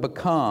are to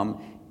become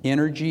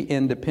energy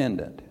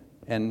independent,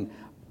 and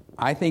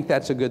I think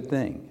that's a good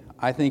thing.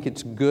 I think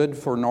it's good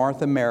for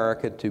North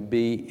America to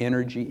be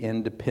energy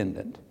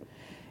independent.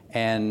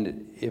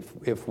 And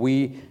if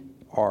we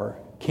or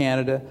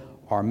Canada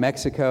or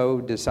Mexico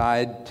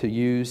decide to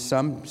use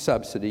some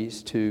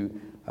subsidies to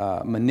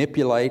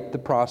manipulate the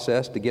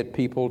process to get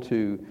people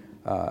to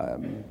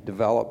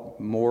develop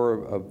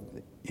more of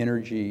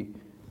energy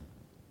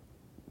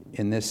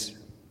in this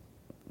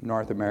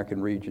North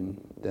American region,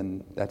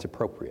 then that's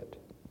appropriate.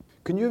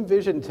 Can you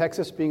envision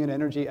Texas being an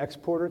energy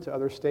exporter to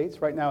other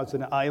states? Right now it's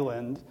an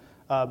island,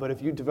 but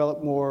if you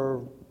develop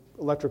more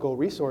electrical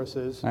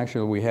resources...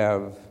 Actually, we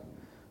have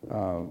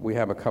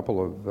a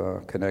couple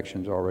of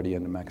connections already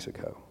into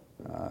Mexico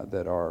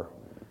that are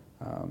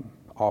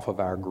off of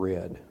our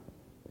grid.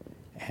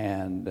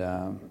 And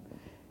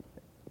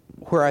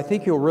where I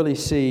think you'll really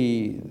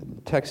see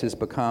Texas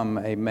become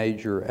a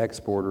major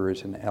exporter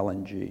is in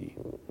LNG,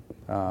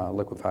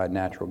 liquefied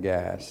natural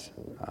gas,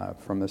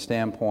 from the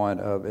standpoint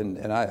of,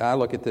 and I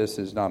look at this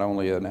as not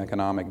only an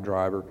economic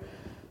driver,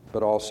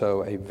 but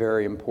also a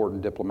very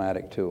important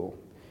diplomatic tool.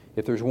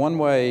 If there's one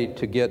way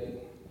to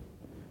get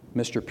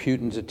Mr.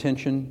 Putin's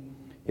attention,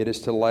 it is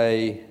to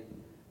lay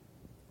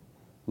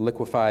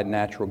liquefied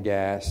natural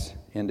gas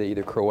into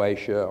either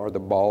Croatia or the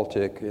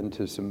Baltic,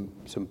 into some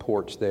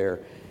ports there.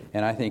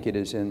 And I think it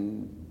is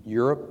in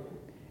Europe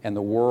and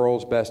the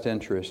world's best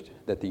interest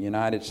that the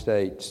United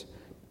States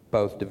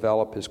both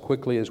develop as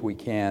quickly as we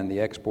can the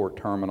export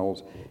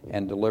terminals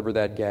and deliver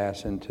that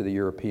gas into the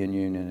European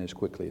Union as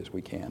quickly as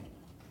we can.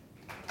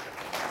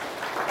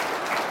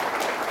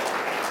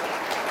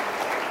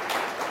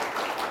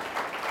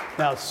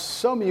 Now,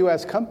 some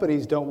U.S.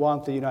 companies don't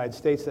want the United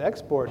States to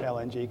export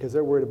LNG because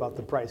they're worried about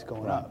the price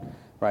going up.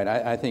 Right.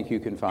 I think you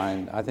can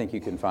find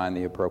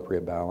the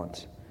appropriate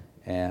balance,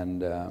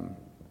 and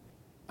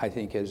I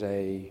think as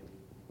a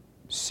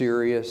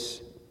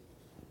serious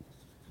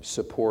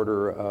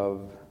supporter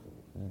of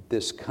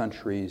this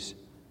country's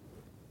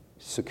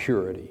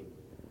security,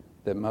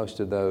 that most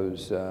of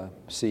those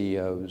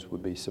CEOs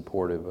would be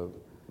supportive of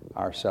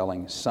our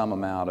selling some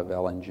amount of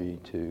LNG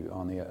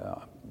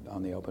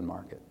on the open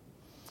market.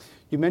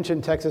 You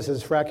mentioned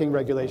Texas's fracking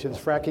regulations.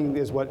 Fracking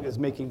is what is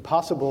making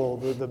possible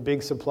the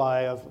big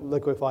supply of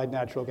liquefied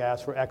natural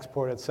gas for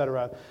export, et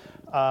cetera.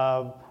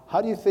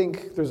 How do you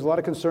think, there's a lot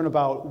of concern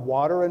about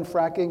water and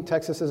fracking.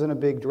 Texas is in a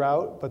big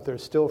drought, but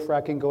there's still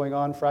fracking going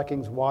on.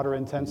 Fracking's water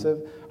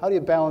intensive. How do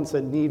you balance the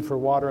need for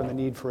water and the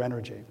need for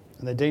energy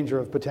and the danger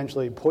of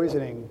potentially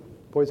poisoning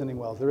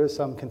wells? There is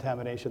some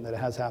contamination that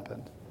has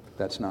happened.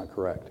 That's not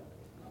correct.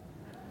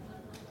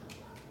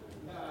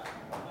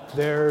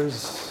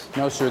 There's...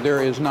 No, sir,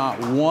 there is not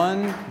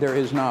one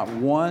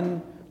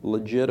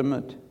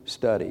legitimate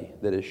study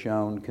that has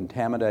shown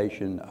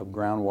contamination of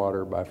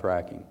groundwater by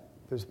fracking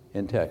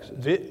in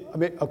Texas.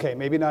 Okay,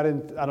 maybe not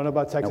in, I don't know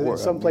about Texas. In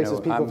some places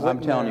people... I'm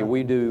telling you,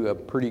 we do a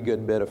pretty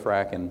good bit of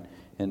fracking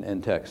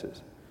in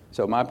Texas.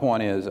 So my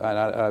point is,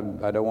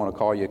 I don't want to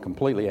call you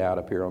completely out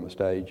up here on the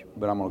stage,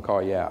 but I'm going to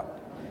call you out.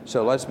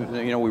 So let's,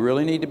 we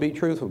really need to be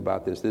truthful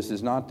about this. This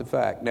is not the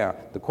fact. Now,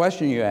 the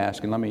question you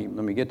ask, and let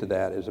me get to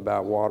that, is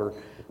about water.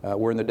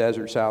 We're in the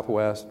desert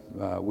Southwest.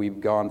 We've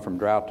gone from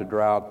drought to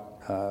drought.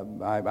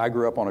 I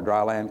grew up on a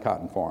dryland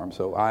cotton farm,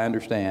 so I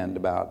understand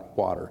about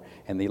water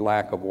and the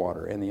lack of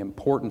water and the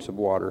importance of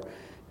water.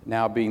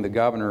 Now being the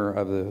governor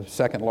of the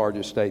second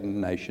largest state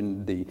in the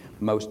nation, the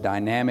most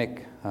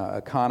dynamic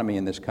economy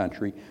in this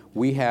country,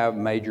 we have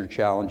major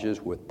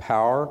challenges with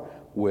power,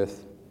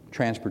 with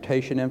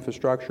transportation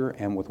infrastructure,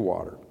 and with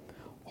water.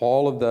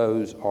 All of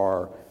those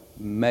are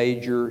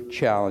major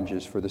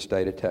challenges for the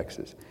state of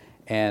Texas.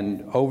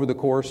 And over the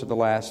course of the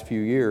last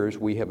few years,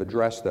 we have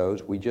addressed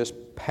those. We just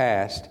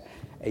passed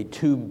a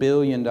 $2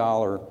 billion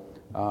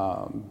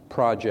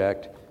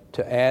project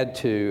to add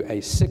to a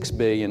 $6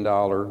 billion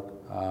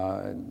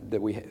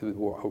that we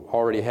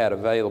already had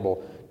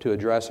available to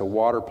address a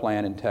water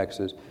plan in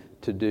Texas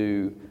to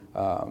do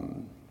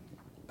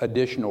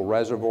additional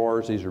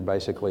reservoirs. These are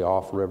basically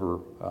off-river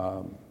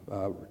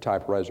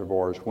type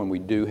reservoirs. When we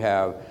do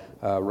have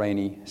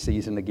rainy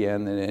season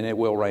again, and it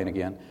will rain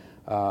again,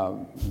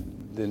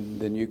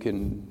 then you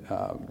can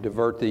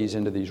divert these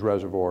into these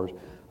reservoirs.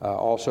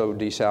 Also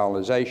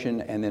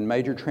desalination, and then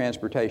major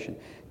transportation.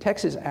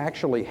 Texas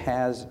actually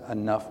has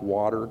enough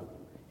water,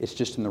 it's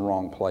just in the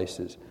wrong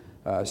places.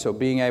 So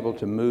being able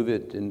to move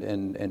it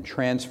and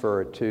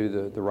transfer it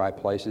to the right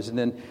places. And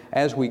then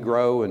as we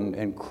grow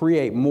and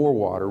create more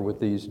water with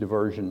these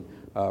diversion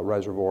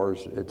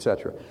reservoirs, et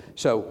cetera.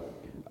 So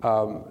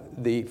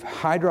the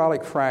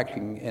hydraulic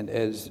fracking, and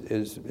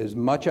as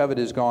much of it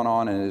has gone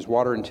on and as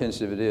water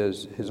intensive it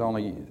is, it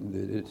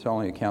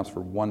only accounts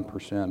for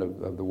 1%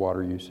 of the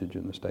water usage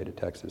in the state of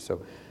Texas.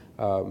 So,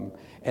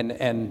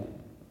 and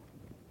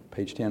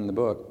page 10 in the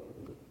book,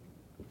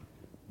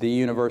 the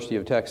University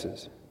of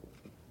Texas,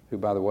 who,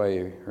 by the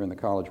way, are in the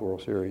College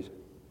World Series.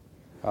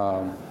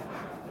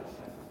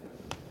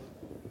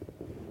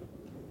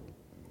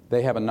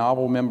 They have a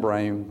novel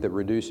membrane that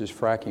reduces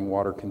fracking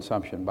water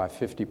consumption by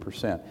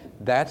 50%.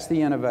 That's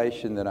the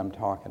innovation that I'm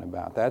talking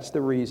about. That's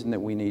the reason that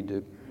we need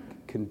to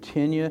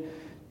continue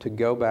to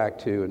go back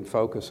to and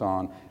focus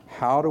on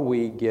how do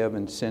we give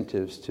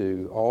incentives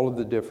to all of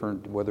the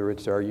different, whether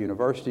it's our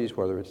universities,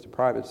 whether it's the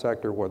private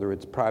sector, whether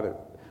it's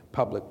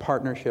private-public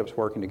partnerships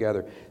working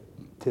together,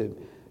 to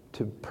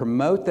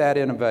promote that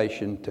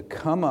innovation, to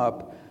come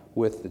up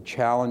with the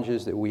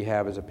challenges that we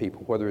have as a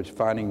people, whether it's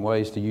finding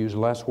ways to use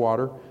less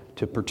water,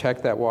 to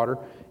protect that water.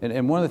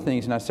 And one of the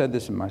things, and I said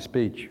this in my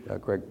speech,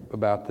 Greg,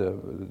 about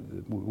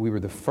we were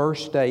the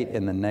first state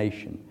in the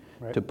nation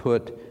to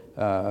put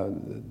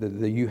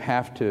you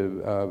have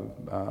to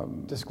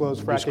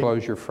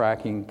disclose your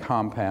fracking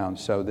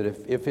compounds so that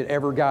if it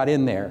ever got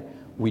in there,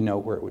 we know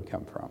where it would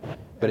come from.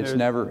 But it's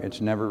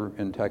never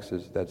in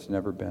Texas, that's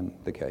never been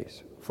the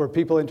case. For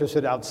people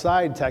interested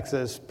outside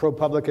Texas,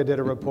 ProPublica did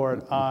a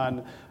report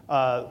on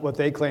what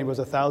they claimed was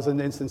 1,000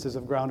 instances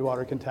of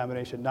groundwater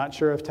contamination. Not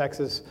sure if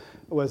Texas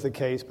was the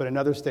case, but in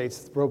other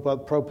states,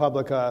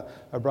 ProPublica,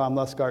 Bram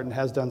Lustgarten,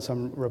 has done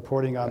some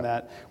reporting on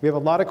that. We have a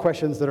lot of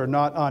questions that are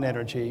not on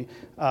energy.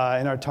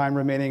 In our time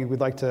remaining,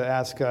 we'd like to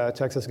ask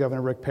Texas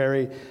Governor Rick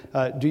Perry,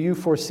 do you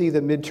foresee the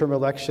midterm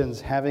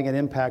elections having an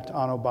impact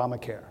on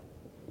Obamacare?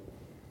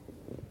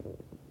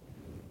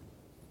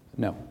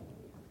 No.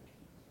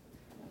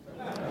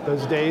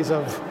 Those days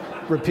of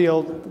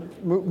repeal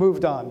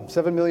moved on.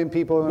 7 million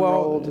people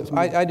enrolled.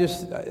 Well, I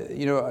just,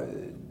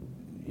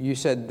 you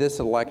said this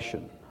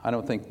election. I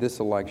don't think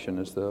this election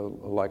is the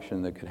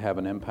election that could have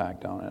an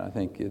impact on it. I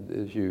think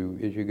as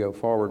you go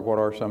forward, what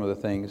are some of the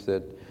things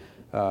that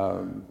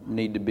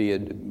need to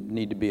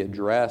be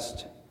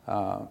addressed?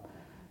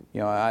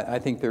 I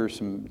think there's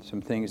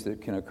some things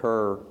that can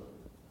occur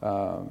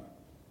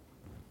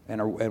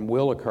and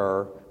will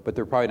occur, but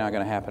they're probably not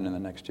going to happen in the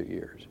next 2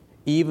 years.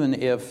 Even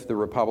if the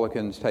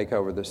Republicans take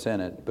over the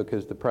Senate,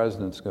 because the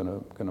president's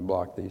going to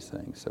block these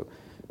things. So,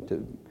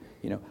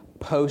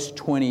 post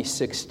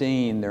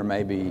 2016, there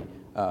may be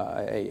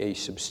a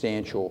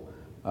substantial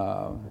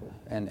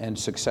and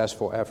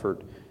successful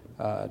effort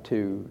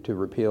to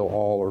repeal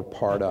all or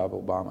part of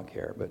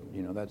Obamacare, but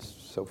that's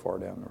so far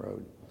down the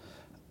road.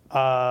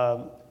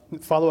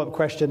 Follow-up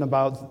question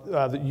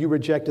about you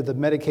rejected the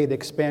Medicaid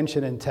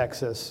expansion in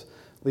Texas,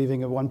 leaving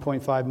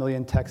 1.5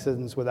 million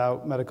Texans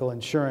without medical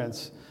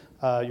insurance.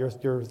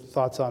 Your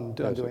thoughts on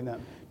doing that?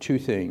 Two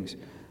things.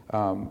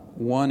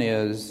 One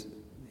is,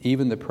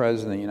 even the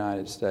President of the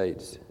United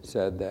States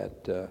said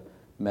that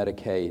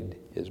Medicaid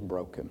is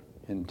broken.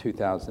 In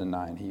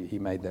 2009, he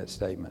made that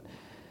statement.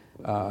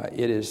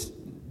 It is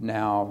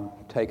now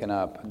taken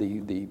up,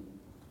 the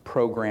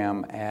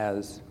program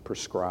as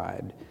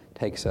prescribed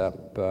takes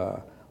up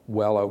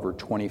well over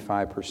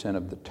 25%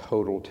 of the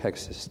total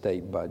Texas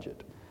state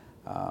budget.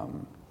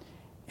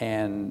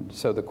 And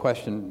so the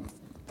question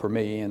for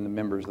me and the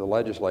members of the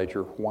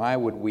legislature, why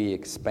would we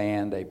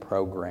expand a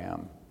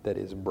program that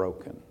is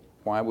broken?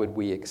 Why would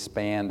we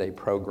expand a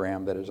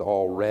program that is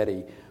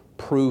already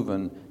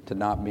proven to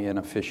not be an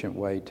efficient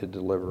way to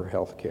deliver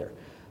health care?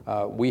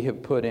 We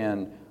have put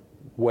in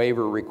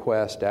waiver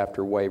request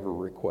after waiver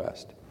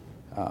request.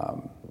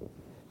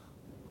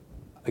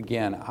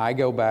 Again, I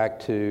go back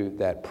to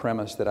that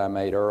premise that I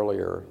made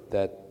earlier,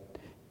 that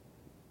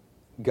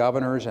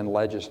governors and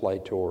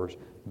legislators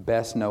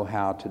best know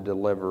how to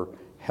deliver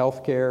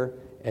health care,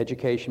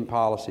 education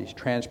policies,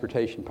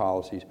 transportation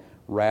policies,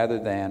 rather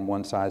than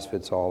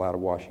one-size-fits-all out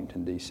of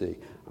Washington, D.C.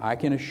 I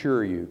can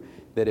assure you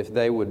that if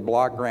they would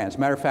block grants,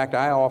 matter of fact,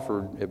 I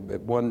offered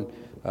at one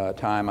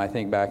time, I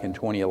think back in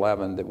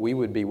 2011, that we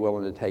would be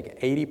willing to take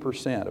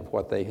 80% of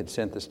what they had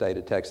sent the state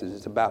of Texas.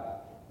 It's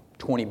about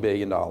 $20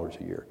 billion a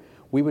year.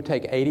 We would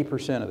take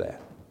 80% of that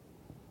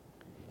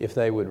if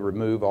they would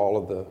remove all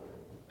of the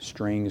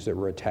strings that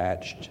were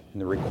attached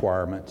and the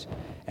requirements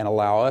and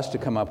allow us to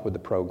come up with the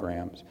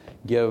programs,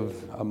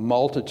 give a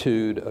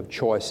multitude of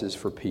choices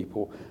for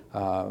people,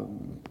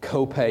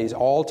 co-pays,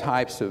 all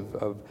types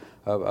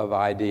of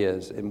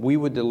ideas, and we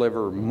would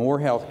deliver more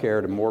health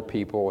care to more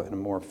people in a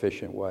more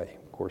efficient way.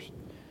 Of course,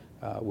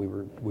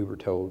 we were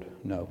told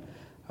no.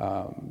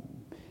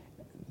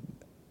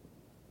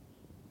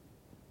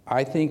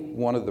 I think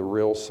one of the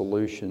real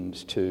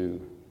solutions to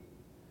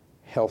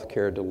health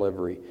care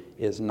delivery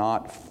is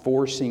not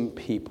forcing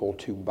people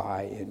to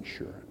buy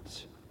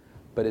insurance,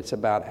 but it's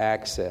about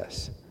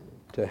access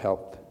to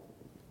health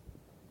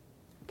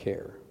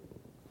care.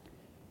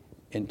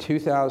 In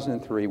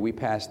 2003, we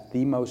passed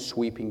the most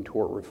sweeping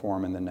tort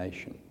reform in the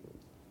nation.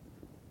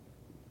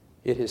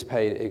 It has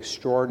paid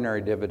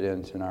extraordinary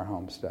dividends in our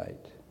home state.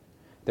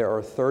 There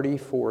are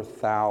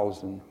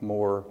 34,000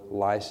 more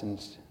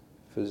licensed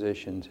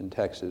physicians in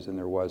Texas than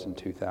there was in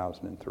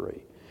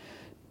 2003.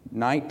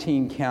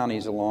 19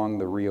 counties along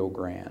the Rio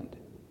Grande.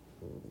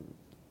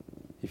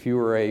 If you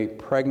were a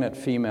pregnant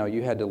female,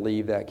 you had to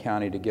leave that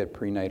county to get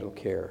prenatal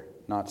care.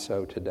 Not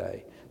so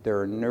today. There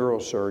are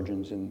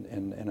neurosurgeons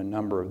in a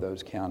number of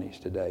those counties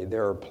today.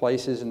 There are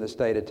places in the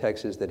state of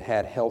Texas that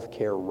had health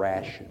care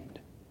rationed,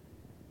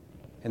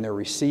 and they're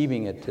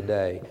receiving it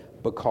today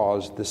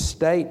because the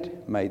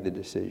state made the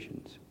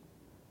decisions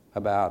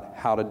about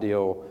how to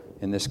deal,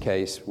 in this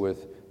case,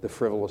 with the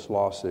frivolous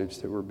lawsuits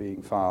that were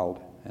being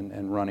filed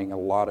and running a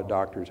lot of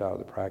doctors out of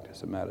the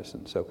practice of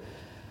medicine. So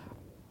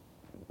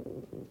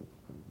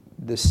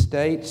the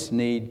states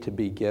need to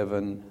be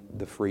given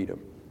the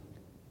freedom.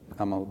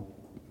 I'm going to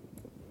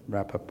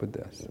wrap up with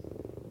this.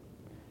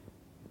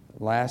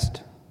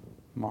 Last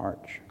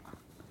March,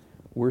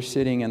 we're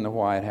sitting in the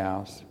White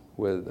House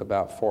with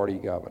about 40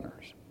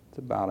 governors. It's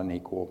about an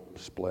equal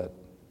split,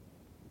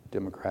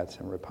 Democrats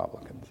and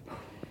Republicans.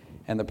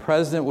 And the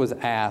president was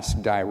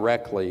asked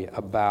directly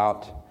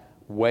about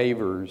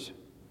waivers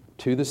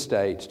to the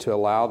states to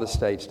allow the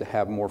states to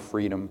have more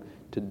freedom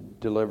to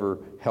deliver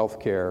health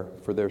care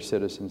for their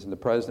citizens. And the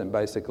president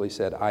basically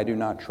said, I do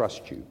not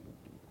trust you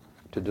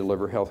to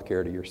deliver health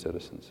care to your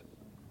citizens.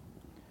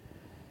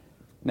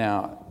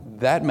 Now,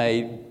 that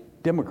made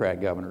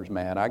Democrat governors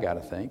mad, I got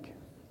to think.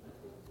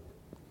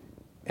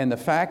 And the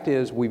fact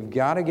is, we've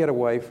got to get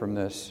away from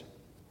this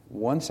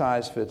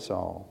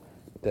one-size-fits-all,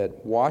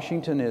 that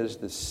Washington is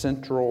the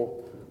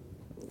central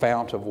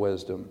fount of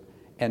wisdom,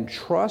 and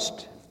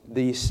trust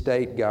these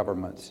state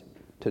governments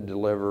to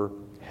deliver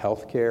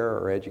health care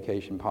or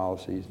education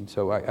policies. And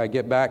so I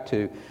get back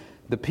to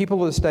the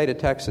people of the state of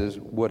Texas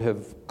would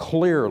have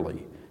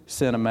clearly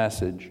sent a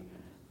message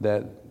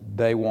that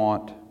they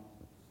want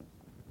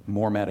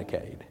more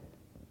Medicaid,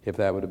 if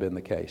that would have been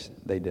the case.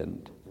 They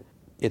didn't.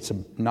 It's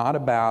not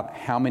about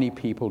how many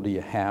people do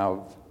you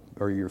have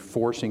or you're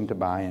forcing to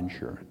buy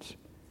insurance.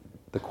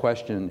 The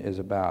question is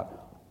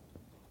about,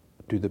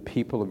 do the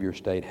people of your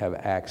state have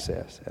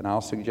access? And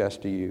I'll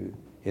suggest to you,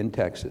 in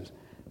Texas,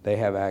 they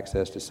have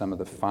access to some of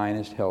the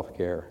finest health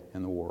care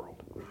in the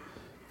world.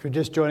 If you're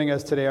just joining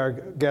us today, our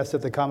guest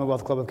at the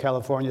Commonwealth Club of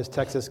California is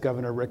Texas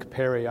Governor Rick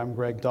Perry. I'm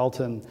Greg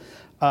Dalton.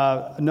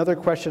 Another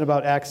question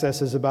about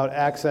access is about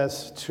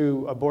access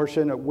to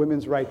abortion, a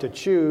women's right to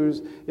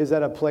choose. Is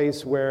that a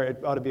place where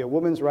it ought to be a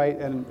woman's right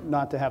and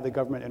not to have the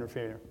government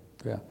interfere?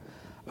 Yeah.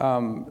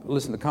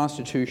 Listen, the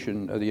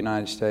Constitution of the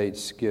United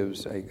States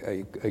gives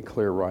a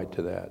clear right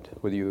to that.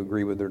 Whether you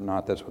agree with it or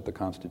not, that's what the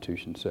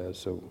Constitution says.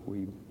 So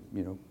we,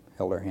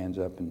 held our hands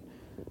up and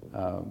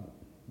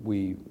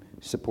we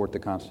support the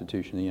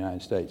Constitution of the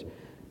United States.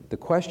 The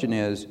question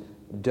is,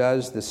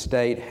 does the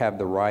state have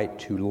the right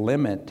to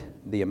limit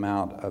the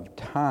amount of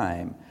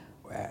time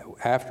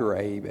after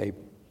a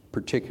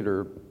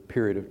particular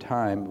period of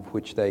time of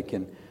which they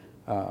can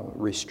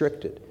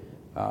restrict it?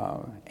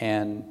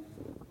 And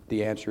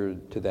the answer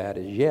to that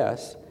is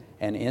yes.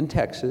 And in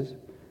Texas,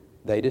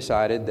 they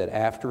decided that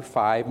after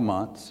 5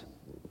 months,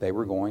 they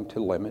were going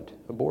to limit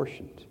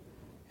abortions.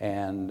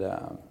 And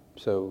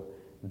so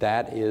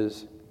that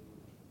is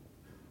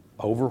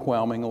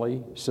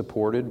overwhelmingly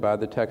supported by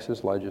the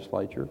Texas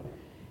legislature.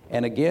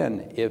 And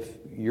again, if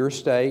your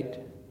state,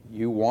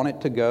 you want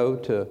it to go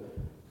to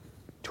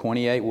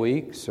 28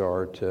 weeks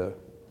or to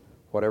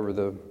whatever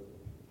the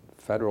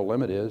federal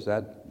limit is,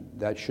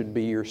 that should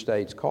be your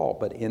state's call.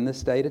 But in the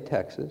state of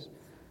Texas,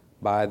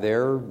 by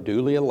their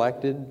duly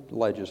elected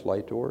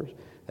legislators,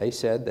 they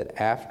said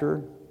that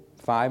after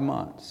 5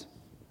 months,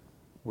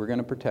 we're going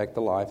to protect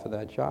the life of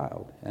that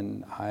child.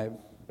 And I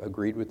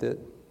agreed with it.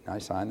 I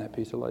signed that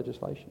piece of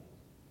legislation.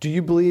 Do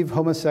you believe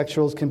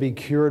homosexuals can be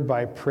cured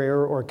by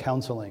prayer or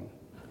counseling?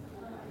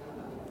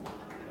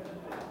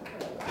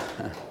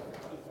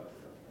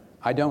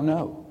 I don't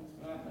know.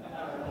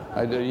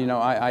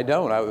 I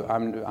don't.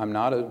 I'm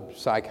not a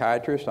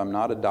psychiatrist. I'm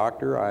not a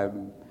doctor.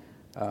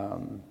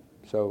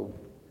 So.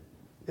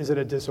 Is it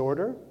a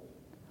disorder?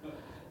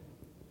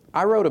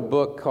 I wrote a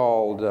book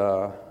called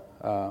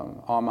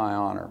On My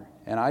Honor,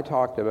 and I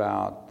talked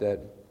about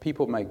that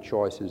people make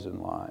choices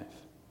in life,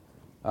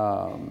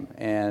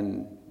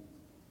 and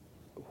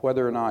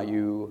whether or not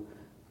you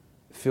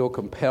feel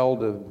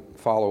compelled to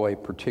follow a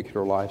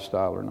particular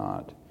lifestyle or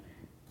not,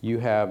 you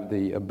have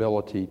the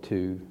ability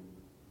to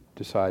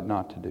decide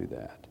not to do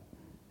that.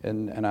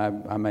 And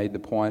I made the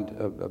point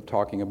of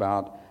talking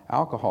about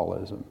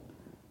alcoholism.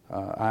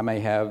 I may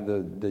have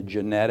the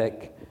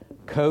genetic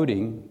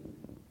coding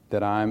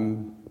that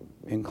I'm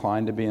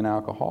inclined to be an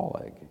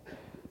alcoholic,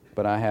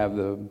 but I have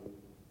the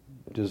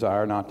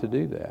desire not to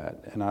do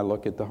that. And I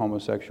look at the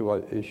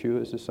homosexual issue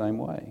as the same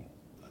way.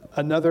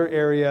 Another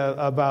area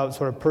about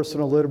sort of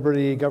personal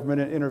liberty,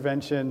 government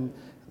intervention,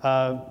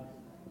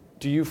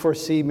 do you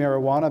foresee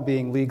marijuana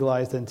being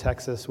legalized in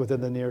Texas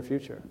within the near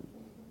future?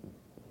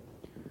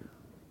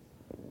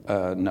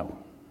 No.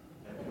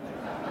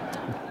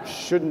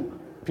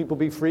 Shouldn't people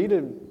be free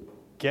to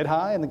get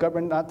high and the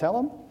government not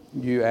tell them?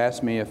 You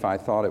asked me if I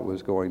thought it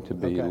was going to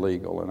be Okay.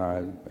 legal, and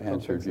I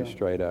answered you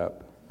straight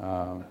up.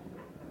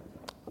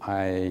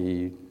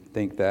 I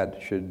think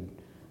that should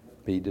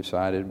be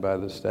decided by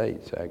the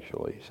states,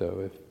 actually.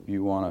 So if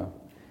you want to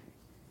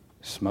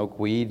smoke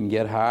weed and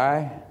get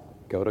high,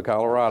 go to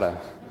Colorado.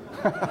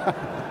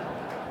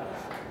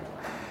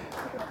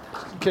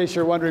 In case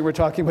you're wondering, we're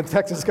talking with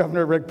Texas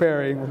Governor Rick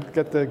Perry. We'll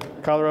get the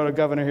Colorado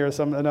governor here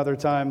another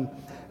time.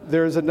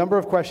 There's a number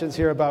of questions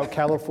here about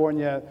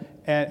California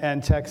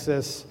and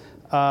Texas.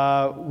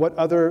 What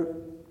other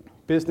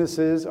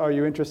businesses are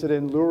you interested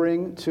in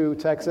luring to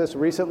Texas?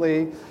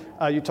 Recently,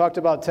 you talked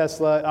about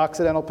Tesla,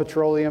 Occidental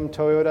Petroleum,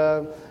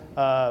 Toyota.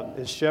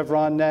 Is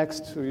Chevron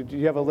next? Do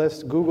you have a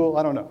list? Google?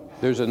 I don't know.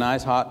 There's a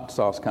nice hot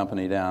sauce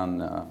company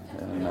down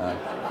in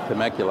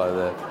Temecula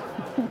that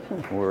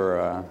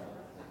we're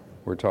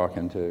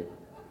talking to.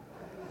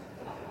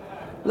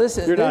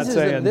 Listen,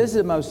 this is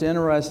the most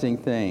interesting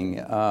thing,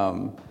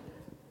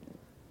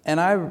 and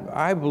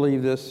I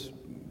believe this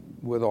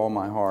with all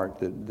my heart,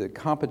 that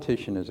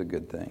competition is a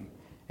good thing,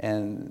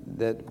 and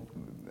that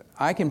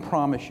I can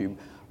promise you,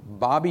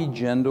 Bobby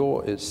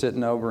Jindal is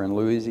sitting over in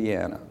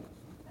Louisiana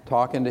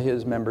talking to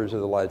his members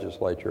of the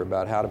legislature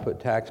about how to put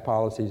tax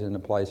policies into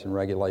place and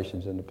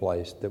regulations into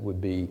place that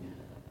would be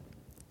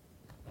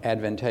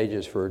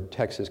advantageous for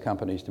Texas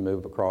companies to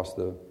move across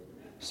the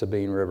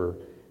Sabine River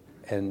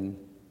and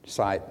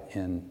site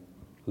in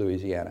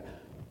Louisiana.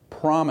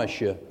 Promise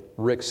you,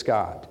 Rick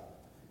Scott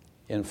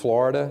in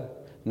Florida,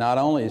 not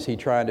only is he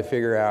trying to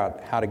figure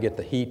out how to get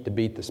the Heat to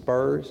beat the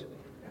Spurs,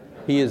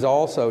 he is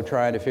also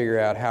trying to figure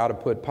out how to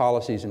put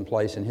policies in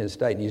place in his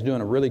state, and he's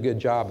doing a really good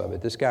job of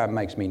it. This guy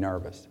makes me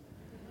nervous.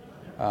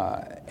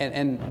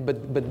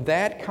 But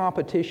that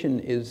competition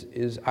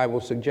is, I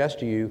will suggest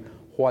to you,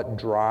 what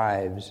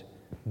drives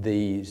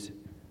these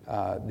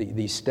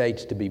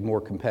states to be more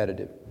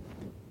competitive.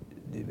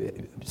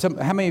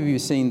 How many of you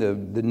have seen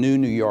the new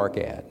New York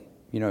ad?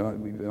 You know,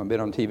 I've been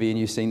on TV and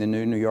you've seen the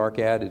new New York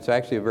ad. It's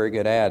actually a very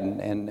good ad,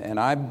 and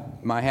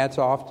my hat's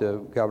off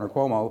to Governor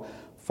Cuomo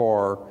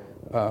for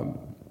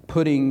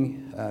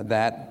putting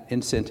that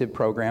incentive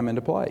program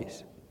into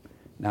place.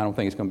 Now, I don't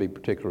think it's going to be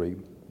particularly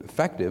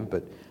effective,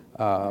 but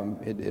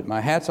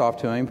my hat's off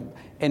to him.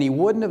 And he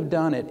wouldn't have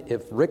done it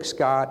if Rick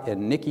Scott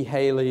and Nikki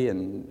Haley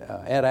and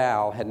et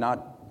al. Had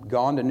not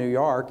gone to New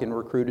York and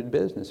recruited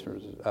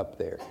businesses up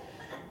there.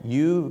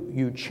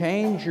 You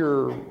change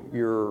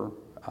your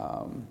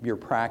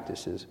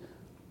practices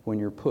when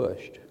you're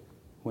pushed,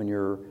 when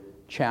you're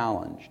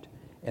challenged.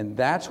 And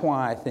that's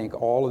why I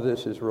think all of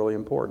this is really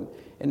important.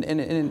 And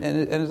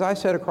as I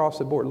said across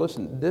the board,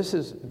 listen, this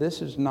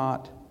is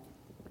not,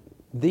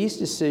 these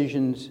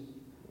decisions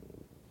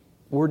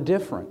were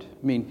different.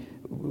 I mean,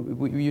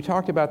 you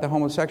talked about the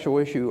homosexual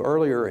issue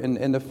earlier,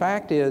 and the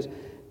fact is,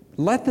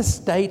 let the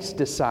states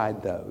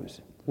decide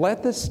those.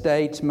 Let the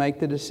states make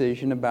the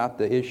decision about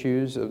the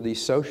issues of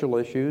these social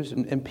issues,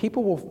 and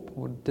people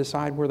will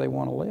decide where they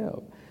want to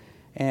live.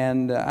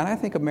 And I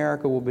think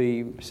America will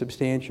be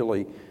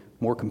substantially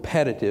more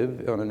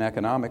competitive in an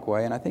economic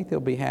way, and I think they'll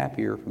be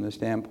happier from the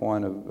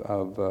standpoint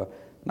of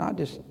not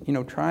just,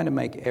 trying to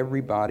make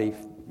everybody,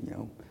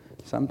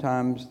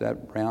 sometimes that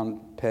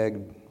round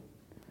peg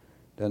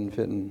doesn't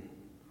fit in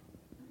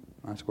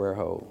I swear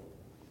ho.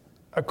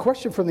 A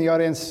question from the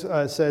audience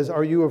says,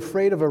 are you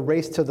afraid of a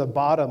race to the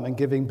bottom and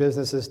giving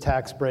businesses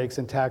tax breaks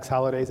and tax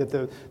holidays? That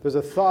there's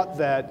a thought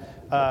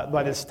that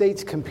by the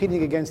states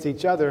competing against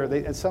each other,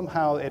 and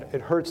somehow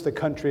it hurts the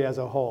country as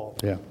a whole.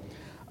 Yeah.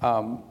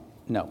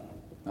 No,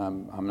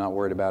 I'm not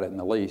worried about it in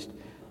the least.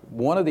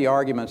 One of the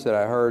arguments that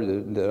I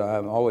heard that I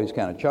always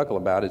kind of chuckle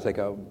about is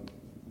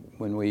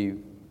when we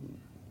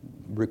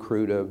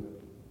recruit a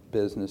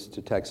business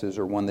to Texas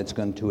or one that's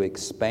going to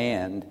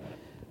expand,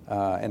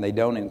 and they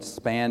don't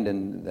expand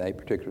in a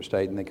particular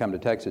state, and they come to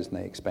Texas and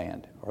they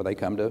expand, or they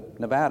come to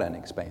Nevada and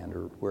expand,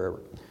 or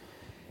wherever.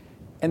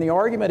 And the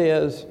argument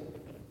is,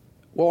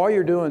 well, all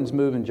you're doing is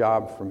moving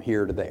jobs from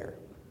here to there.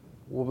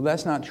 Well,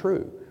 that's not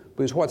true,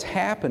 because what's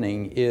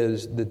happening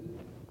is that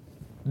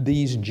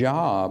these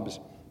jobs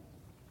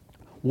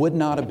would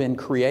not have been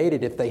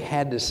created if they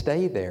had to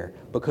stay there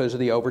because of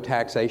the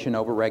overtaxation,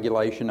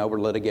 overregulation, over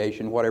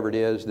litigation, whatever it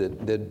is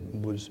that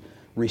was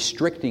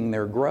restricting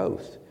their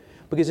growth.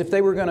 Because if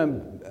they were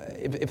going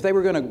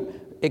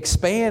to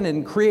expand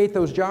and create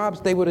those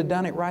jobs, they would have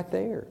done it right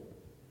there.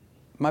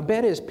 My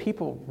bet is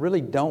people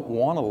really don't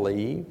want to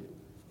leave.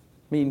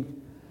 I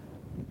mean,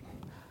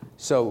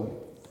 so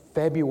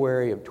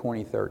February of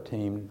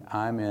 2013,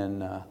 I'm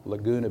in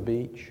Laguna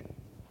Beach.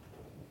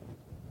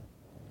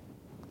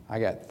 I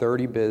got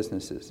 30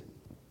 businesses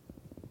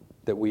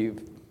that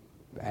we've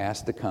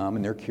asked to come,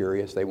 and they're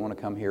curious. They want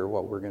to come hear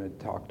what we're going to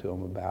talk to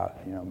them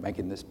about,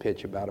 making this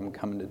pitch about them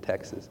coming to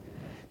Texas.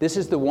 This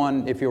is the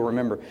one, if you'll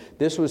remember,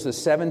 this was the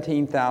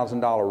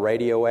 $17,000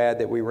 radio ad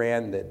that we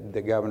ran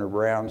that Governor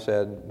Brown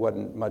said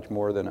wasn't much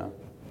more than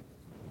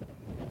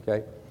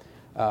okay?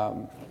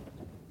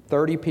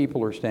 30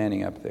 people are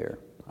standing up there.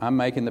 I'm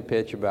making the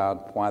pitch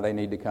about why they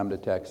need to come to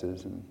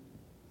Texas, and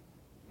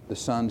the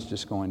sun's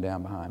just going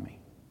down behind me.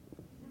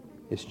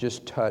 It's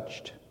just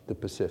touched the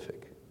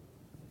Pacific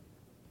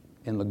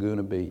in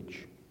Laguna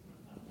Beach.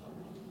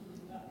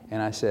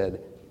 And I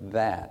said,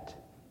 that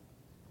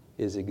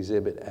is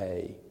Exhibit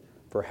A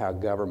for how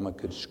government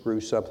could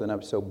screw something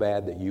up so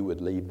bad that you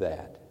would leave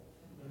that.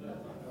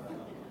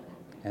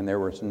 And there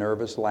was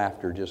nervous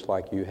laughter just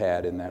like you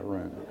had in that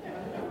room.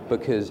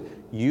 Because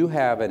you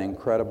have an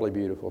incredibly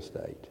beautiful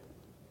state.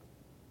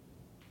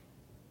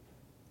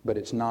 But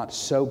it's not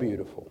so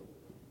beautiful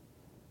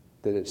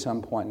that at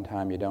some point in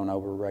time you don't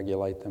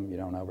over-regulate them, you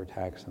don't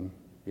overtax them,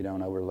 you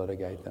don't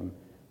over-litigate them,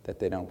 that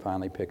they don't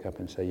finally pick up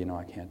and say,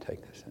 I can't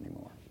take this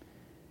anymore.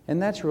 And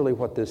that's really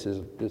what this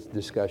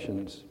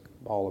discussion's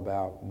all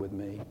about with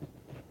me.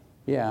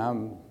 Yeah,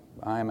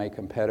 I am a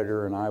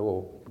competitor, and I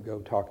will go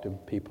talk to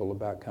people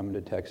about coming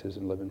to Texas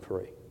and living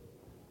free.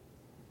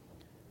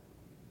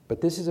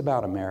 But this is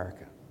about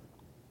America.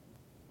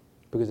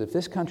 Because if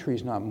this country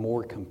is not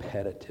more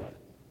competitive,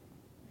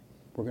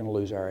 we're going to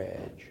lose our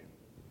edge.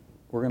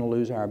 We're going to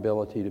lose our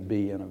ability to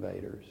be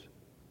innovators.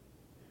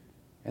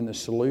 And the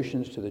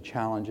solutions to the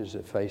challenges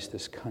that face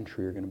this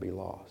country are going to be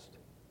lost.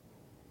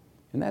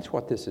 And that's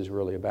what this is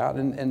really about.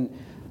 And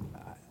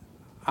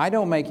I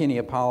don't make any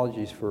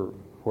apologies for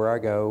where I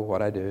go,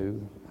 what I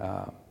do.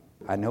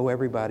 I know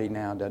everybody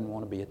now doesn't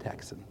want to be a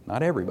Texan.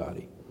 Not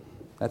everybody.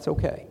 That's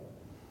okay.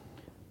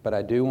 But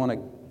I do want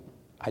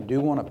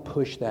to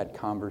push that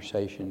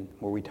conversation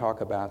where we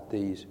talk about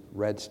these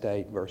red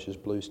state versus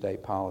blue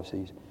state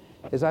policies.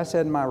 As I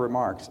said in my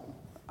remarks,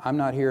 I'm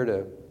not here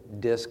to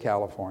diss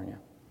California.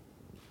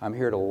 I'm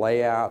here to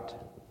lay out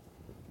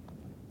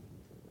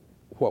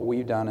what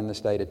we've done in the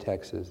state of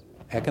Texas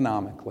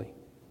economically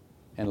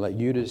and let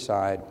you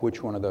decide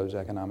which one of those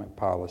economic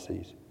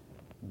policies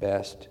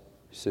best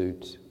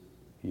suits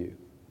you.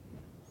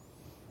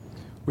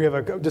 We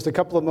have just a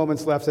couple of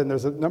moments left, and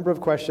there's a number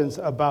of questions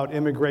about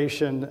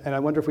immigration, and I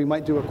wonder if we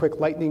might do a quick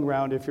lightning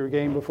round if you're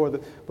game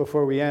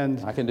before we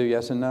end. I can do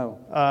yes and no.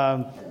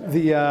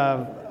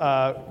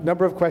 The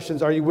number of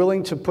questions: are you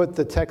willing to put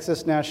the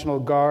Texas National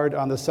Guard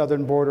on the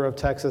southern border of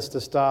Texas to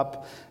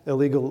stop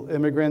illegal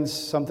immigrants?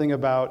 Something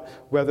about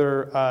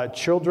whether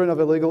children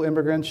of illegal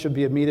immigrants should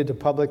be admitted to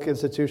public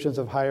institutions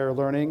of higher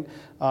learning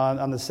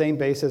on the same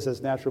basis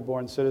as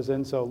natural-born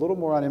citizens. So a little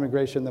more on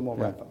immigration, then we'll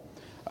wrap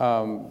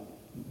up.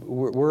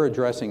 We're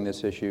addressing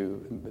this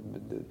issue.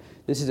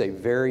 This is a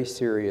very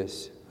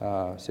serious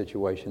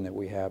situation that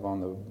we have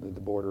on the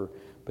border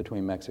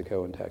between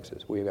Mexico and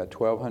Texas. We've got a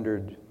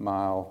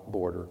 1,200-mile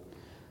border.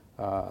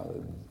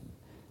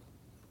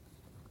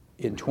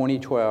 In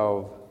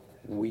 2012,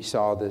 we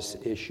saw this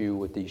issue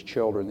with these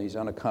children, these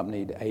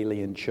unaccompanied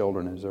alien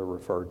children, as they're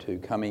referred to,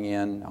 coming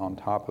in on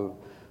top of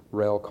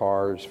rail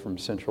cars from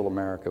Central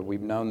America. We've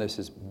known this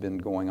has been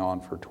going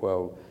on for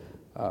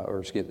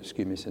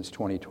since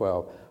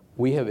 2012.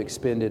 We have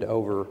expended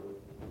over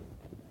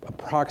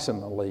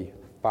approximately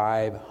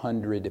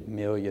 $500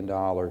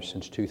 million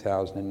since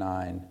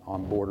 2009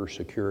 on border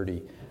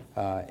security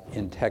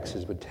in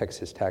Texas with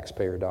Texas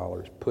taxpayer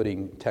dollars,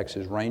 putting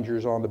Texas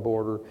Rangers on the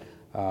border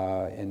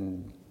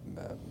and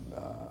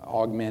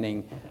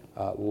augmenting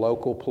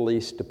local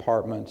police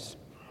departments,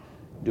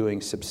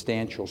 doing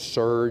substantial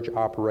surge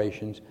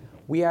operations.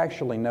 We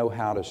actually know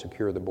how to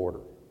secure the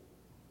border.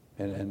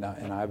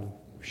 and I've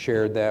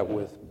shared that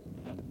with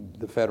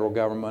the federal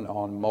government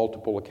on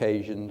multiple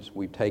occasions.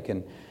 We've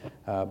taken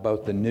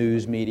both the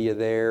news media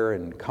there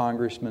and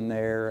congressmen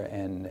there,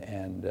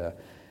 and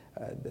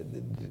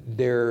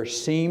there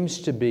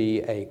seems to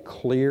be a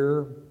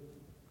clear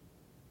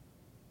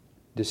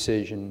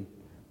decision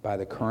by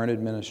the current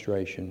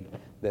administration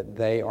that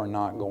they are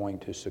not going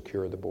to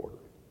secure the border.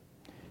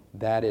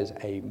 That is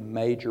a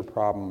major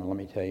problem, and let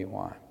me tell you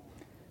why.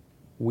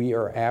 We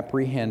are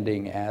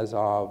apprehending, as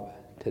of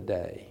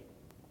today,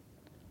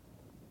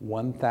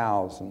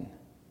 1,000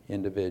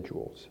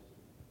 individuals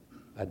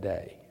a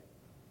day.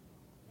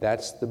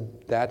 That's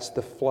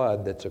the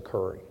flood that's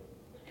occurring.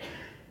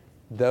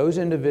 Those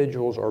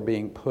individuals are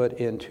being put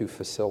into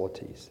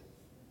facilities.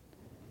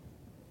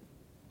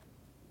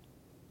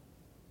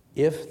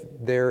 If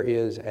there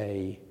is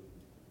a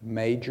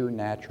major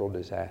natural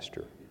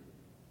disaster,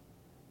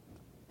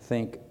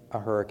 think a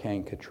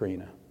Hurricane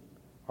Katrina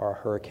or a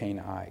Hurricane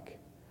Ike,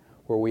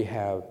 where we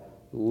have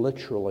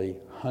literally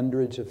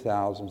hundreds of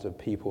thousands of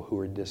people who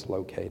are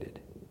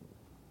dislocated.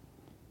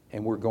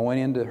 And we're going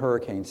into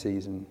hurricane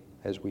season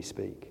as we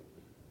speak.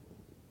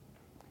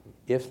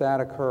 If that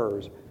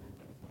occurs,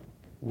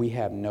 we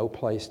have no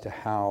place to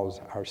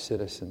house our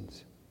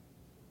citizens.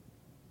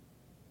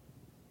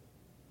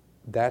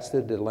 That's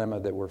the dilemma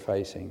that we're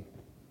facing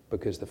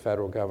because the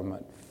federal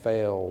government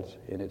fails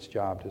in its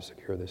job to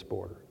secure this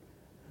border.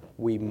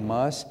 We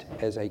must,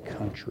 as a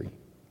country,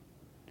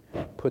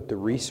 put the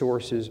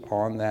resources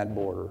on that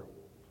border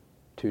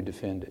to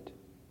defend it.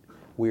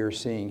 We are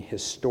seeing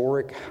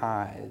historic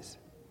highs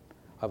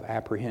of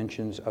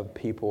apprehensions of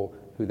people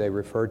who they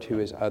refer to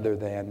as other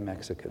than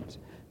Mexicans.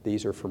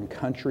 These are from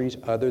countries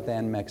other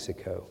than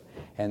Mexico,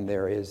 and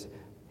there is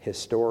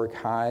historic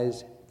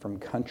highs from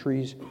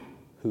countries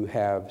who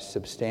have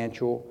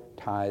substantial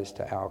ties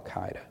to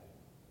Al-Qaeda.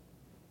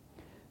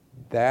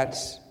 That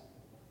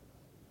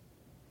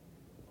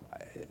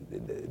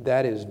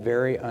is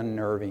very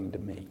unnerving to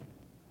me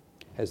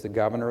as the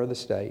governor of the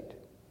state,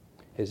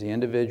 as the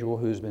individual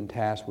who's been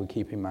tasked with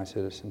keeping my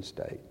citizens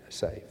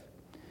safe.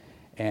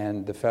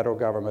 And the federal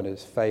government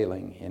is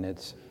failing in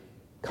its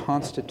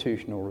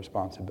constitutional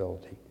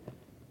responsibility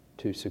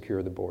to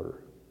secure the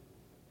border.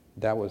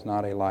 That was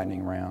not a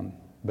lightning round,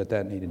 but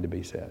that needed to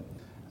be said.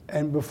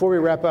 And before we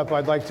wrap up,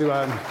 I'd like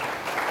to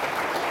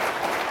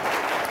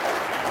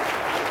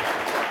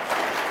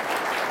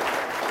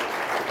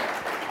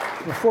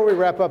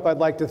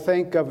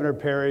thank Governor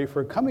Perry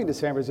for coming to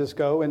San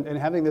Francisco and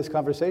having this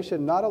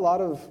conversation. Not a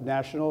lot of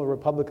national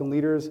Republican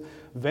leaders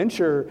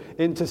venture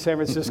into San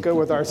Francisco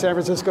with our San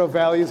Francisco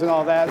values and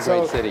all that.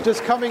 So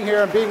just coming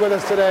here and being with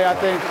us today, I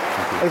think,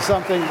 is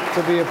something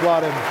to be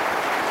applauded.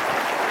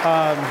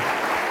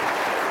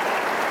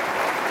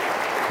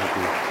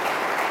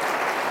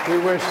 We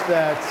wish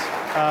that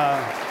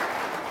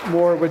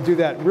more would do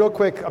that. Real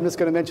quick, I'm just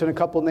going to mention a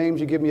couple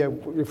names. You give me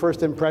your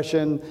first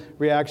impression,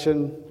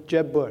 reaction.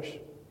 Jeb Bush.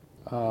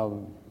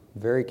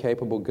 Very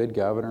capable, good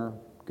governor,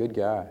 good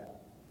guy.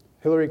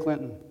 Hillary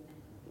Clinton.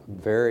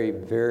 Very,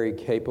 very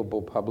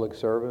capable public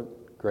servant,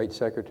 great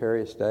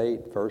Secretary of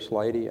State, First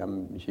Lady.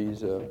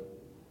 She's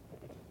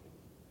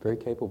very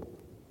capable.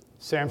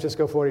 San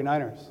Francisco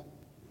 49ers.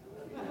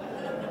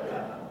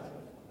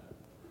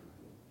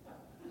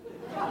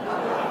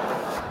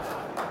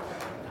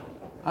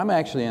 I'm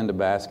actually into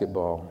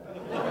basketball.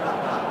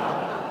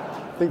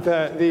 I think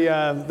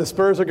the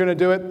Spurs are going to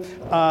do it.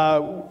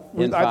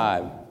 In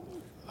 5.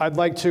 I'd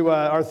like to,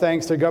 our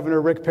thanks to Governor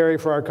Rick Perry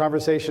for our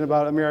conversation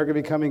about America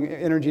becoming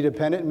energy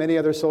dependent and many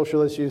other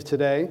social issues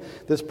today.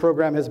 This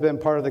program has been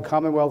part of the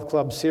Commonwealth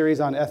Club series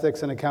on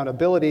ethics and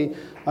accountability,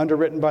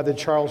 underwritten by the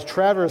Charles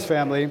Travers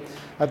family.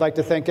 I'd like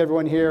to thank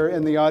everyone here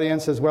in the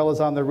audience as well as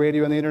on the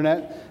radio and the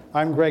internet.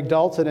 I'm Greg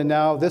Dalton, and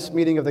now this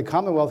meeting of the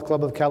Commonwealth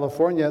Club of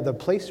California, the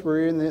place where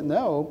you're in the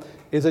know,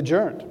 is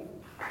adjourned.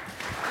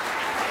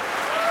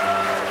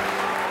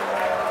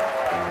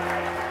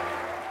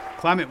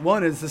 Climate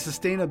One is the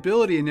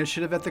sustainability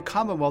initiative at the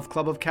Commonwealth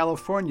Club of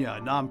California,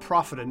 a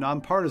nonprofit and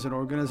nonpartisan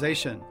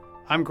organization.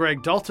 I'm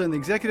Greg Dalton, the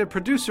executive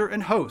producer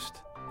and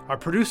host. Our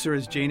producer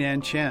is Jane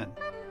Ann Chen.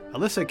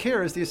 Alyssa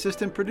Kerr is the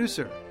assistant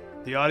producer.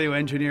 The audio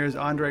engineer is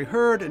Andre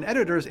Hurd, and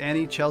editor is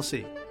Annie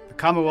Chelsea. The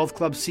Commonwealth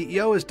Club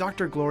CEO is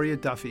Dr. Gloria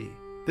Duffy.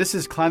 This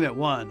is Climate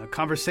One, a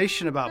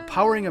conversation about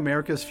powering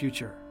America's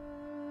future.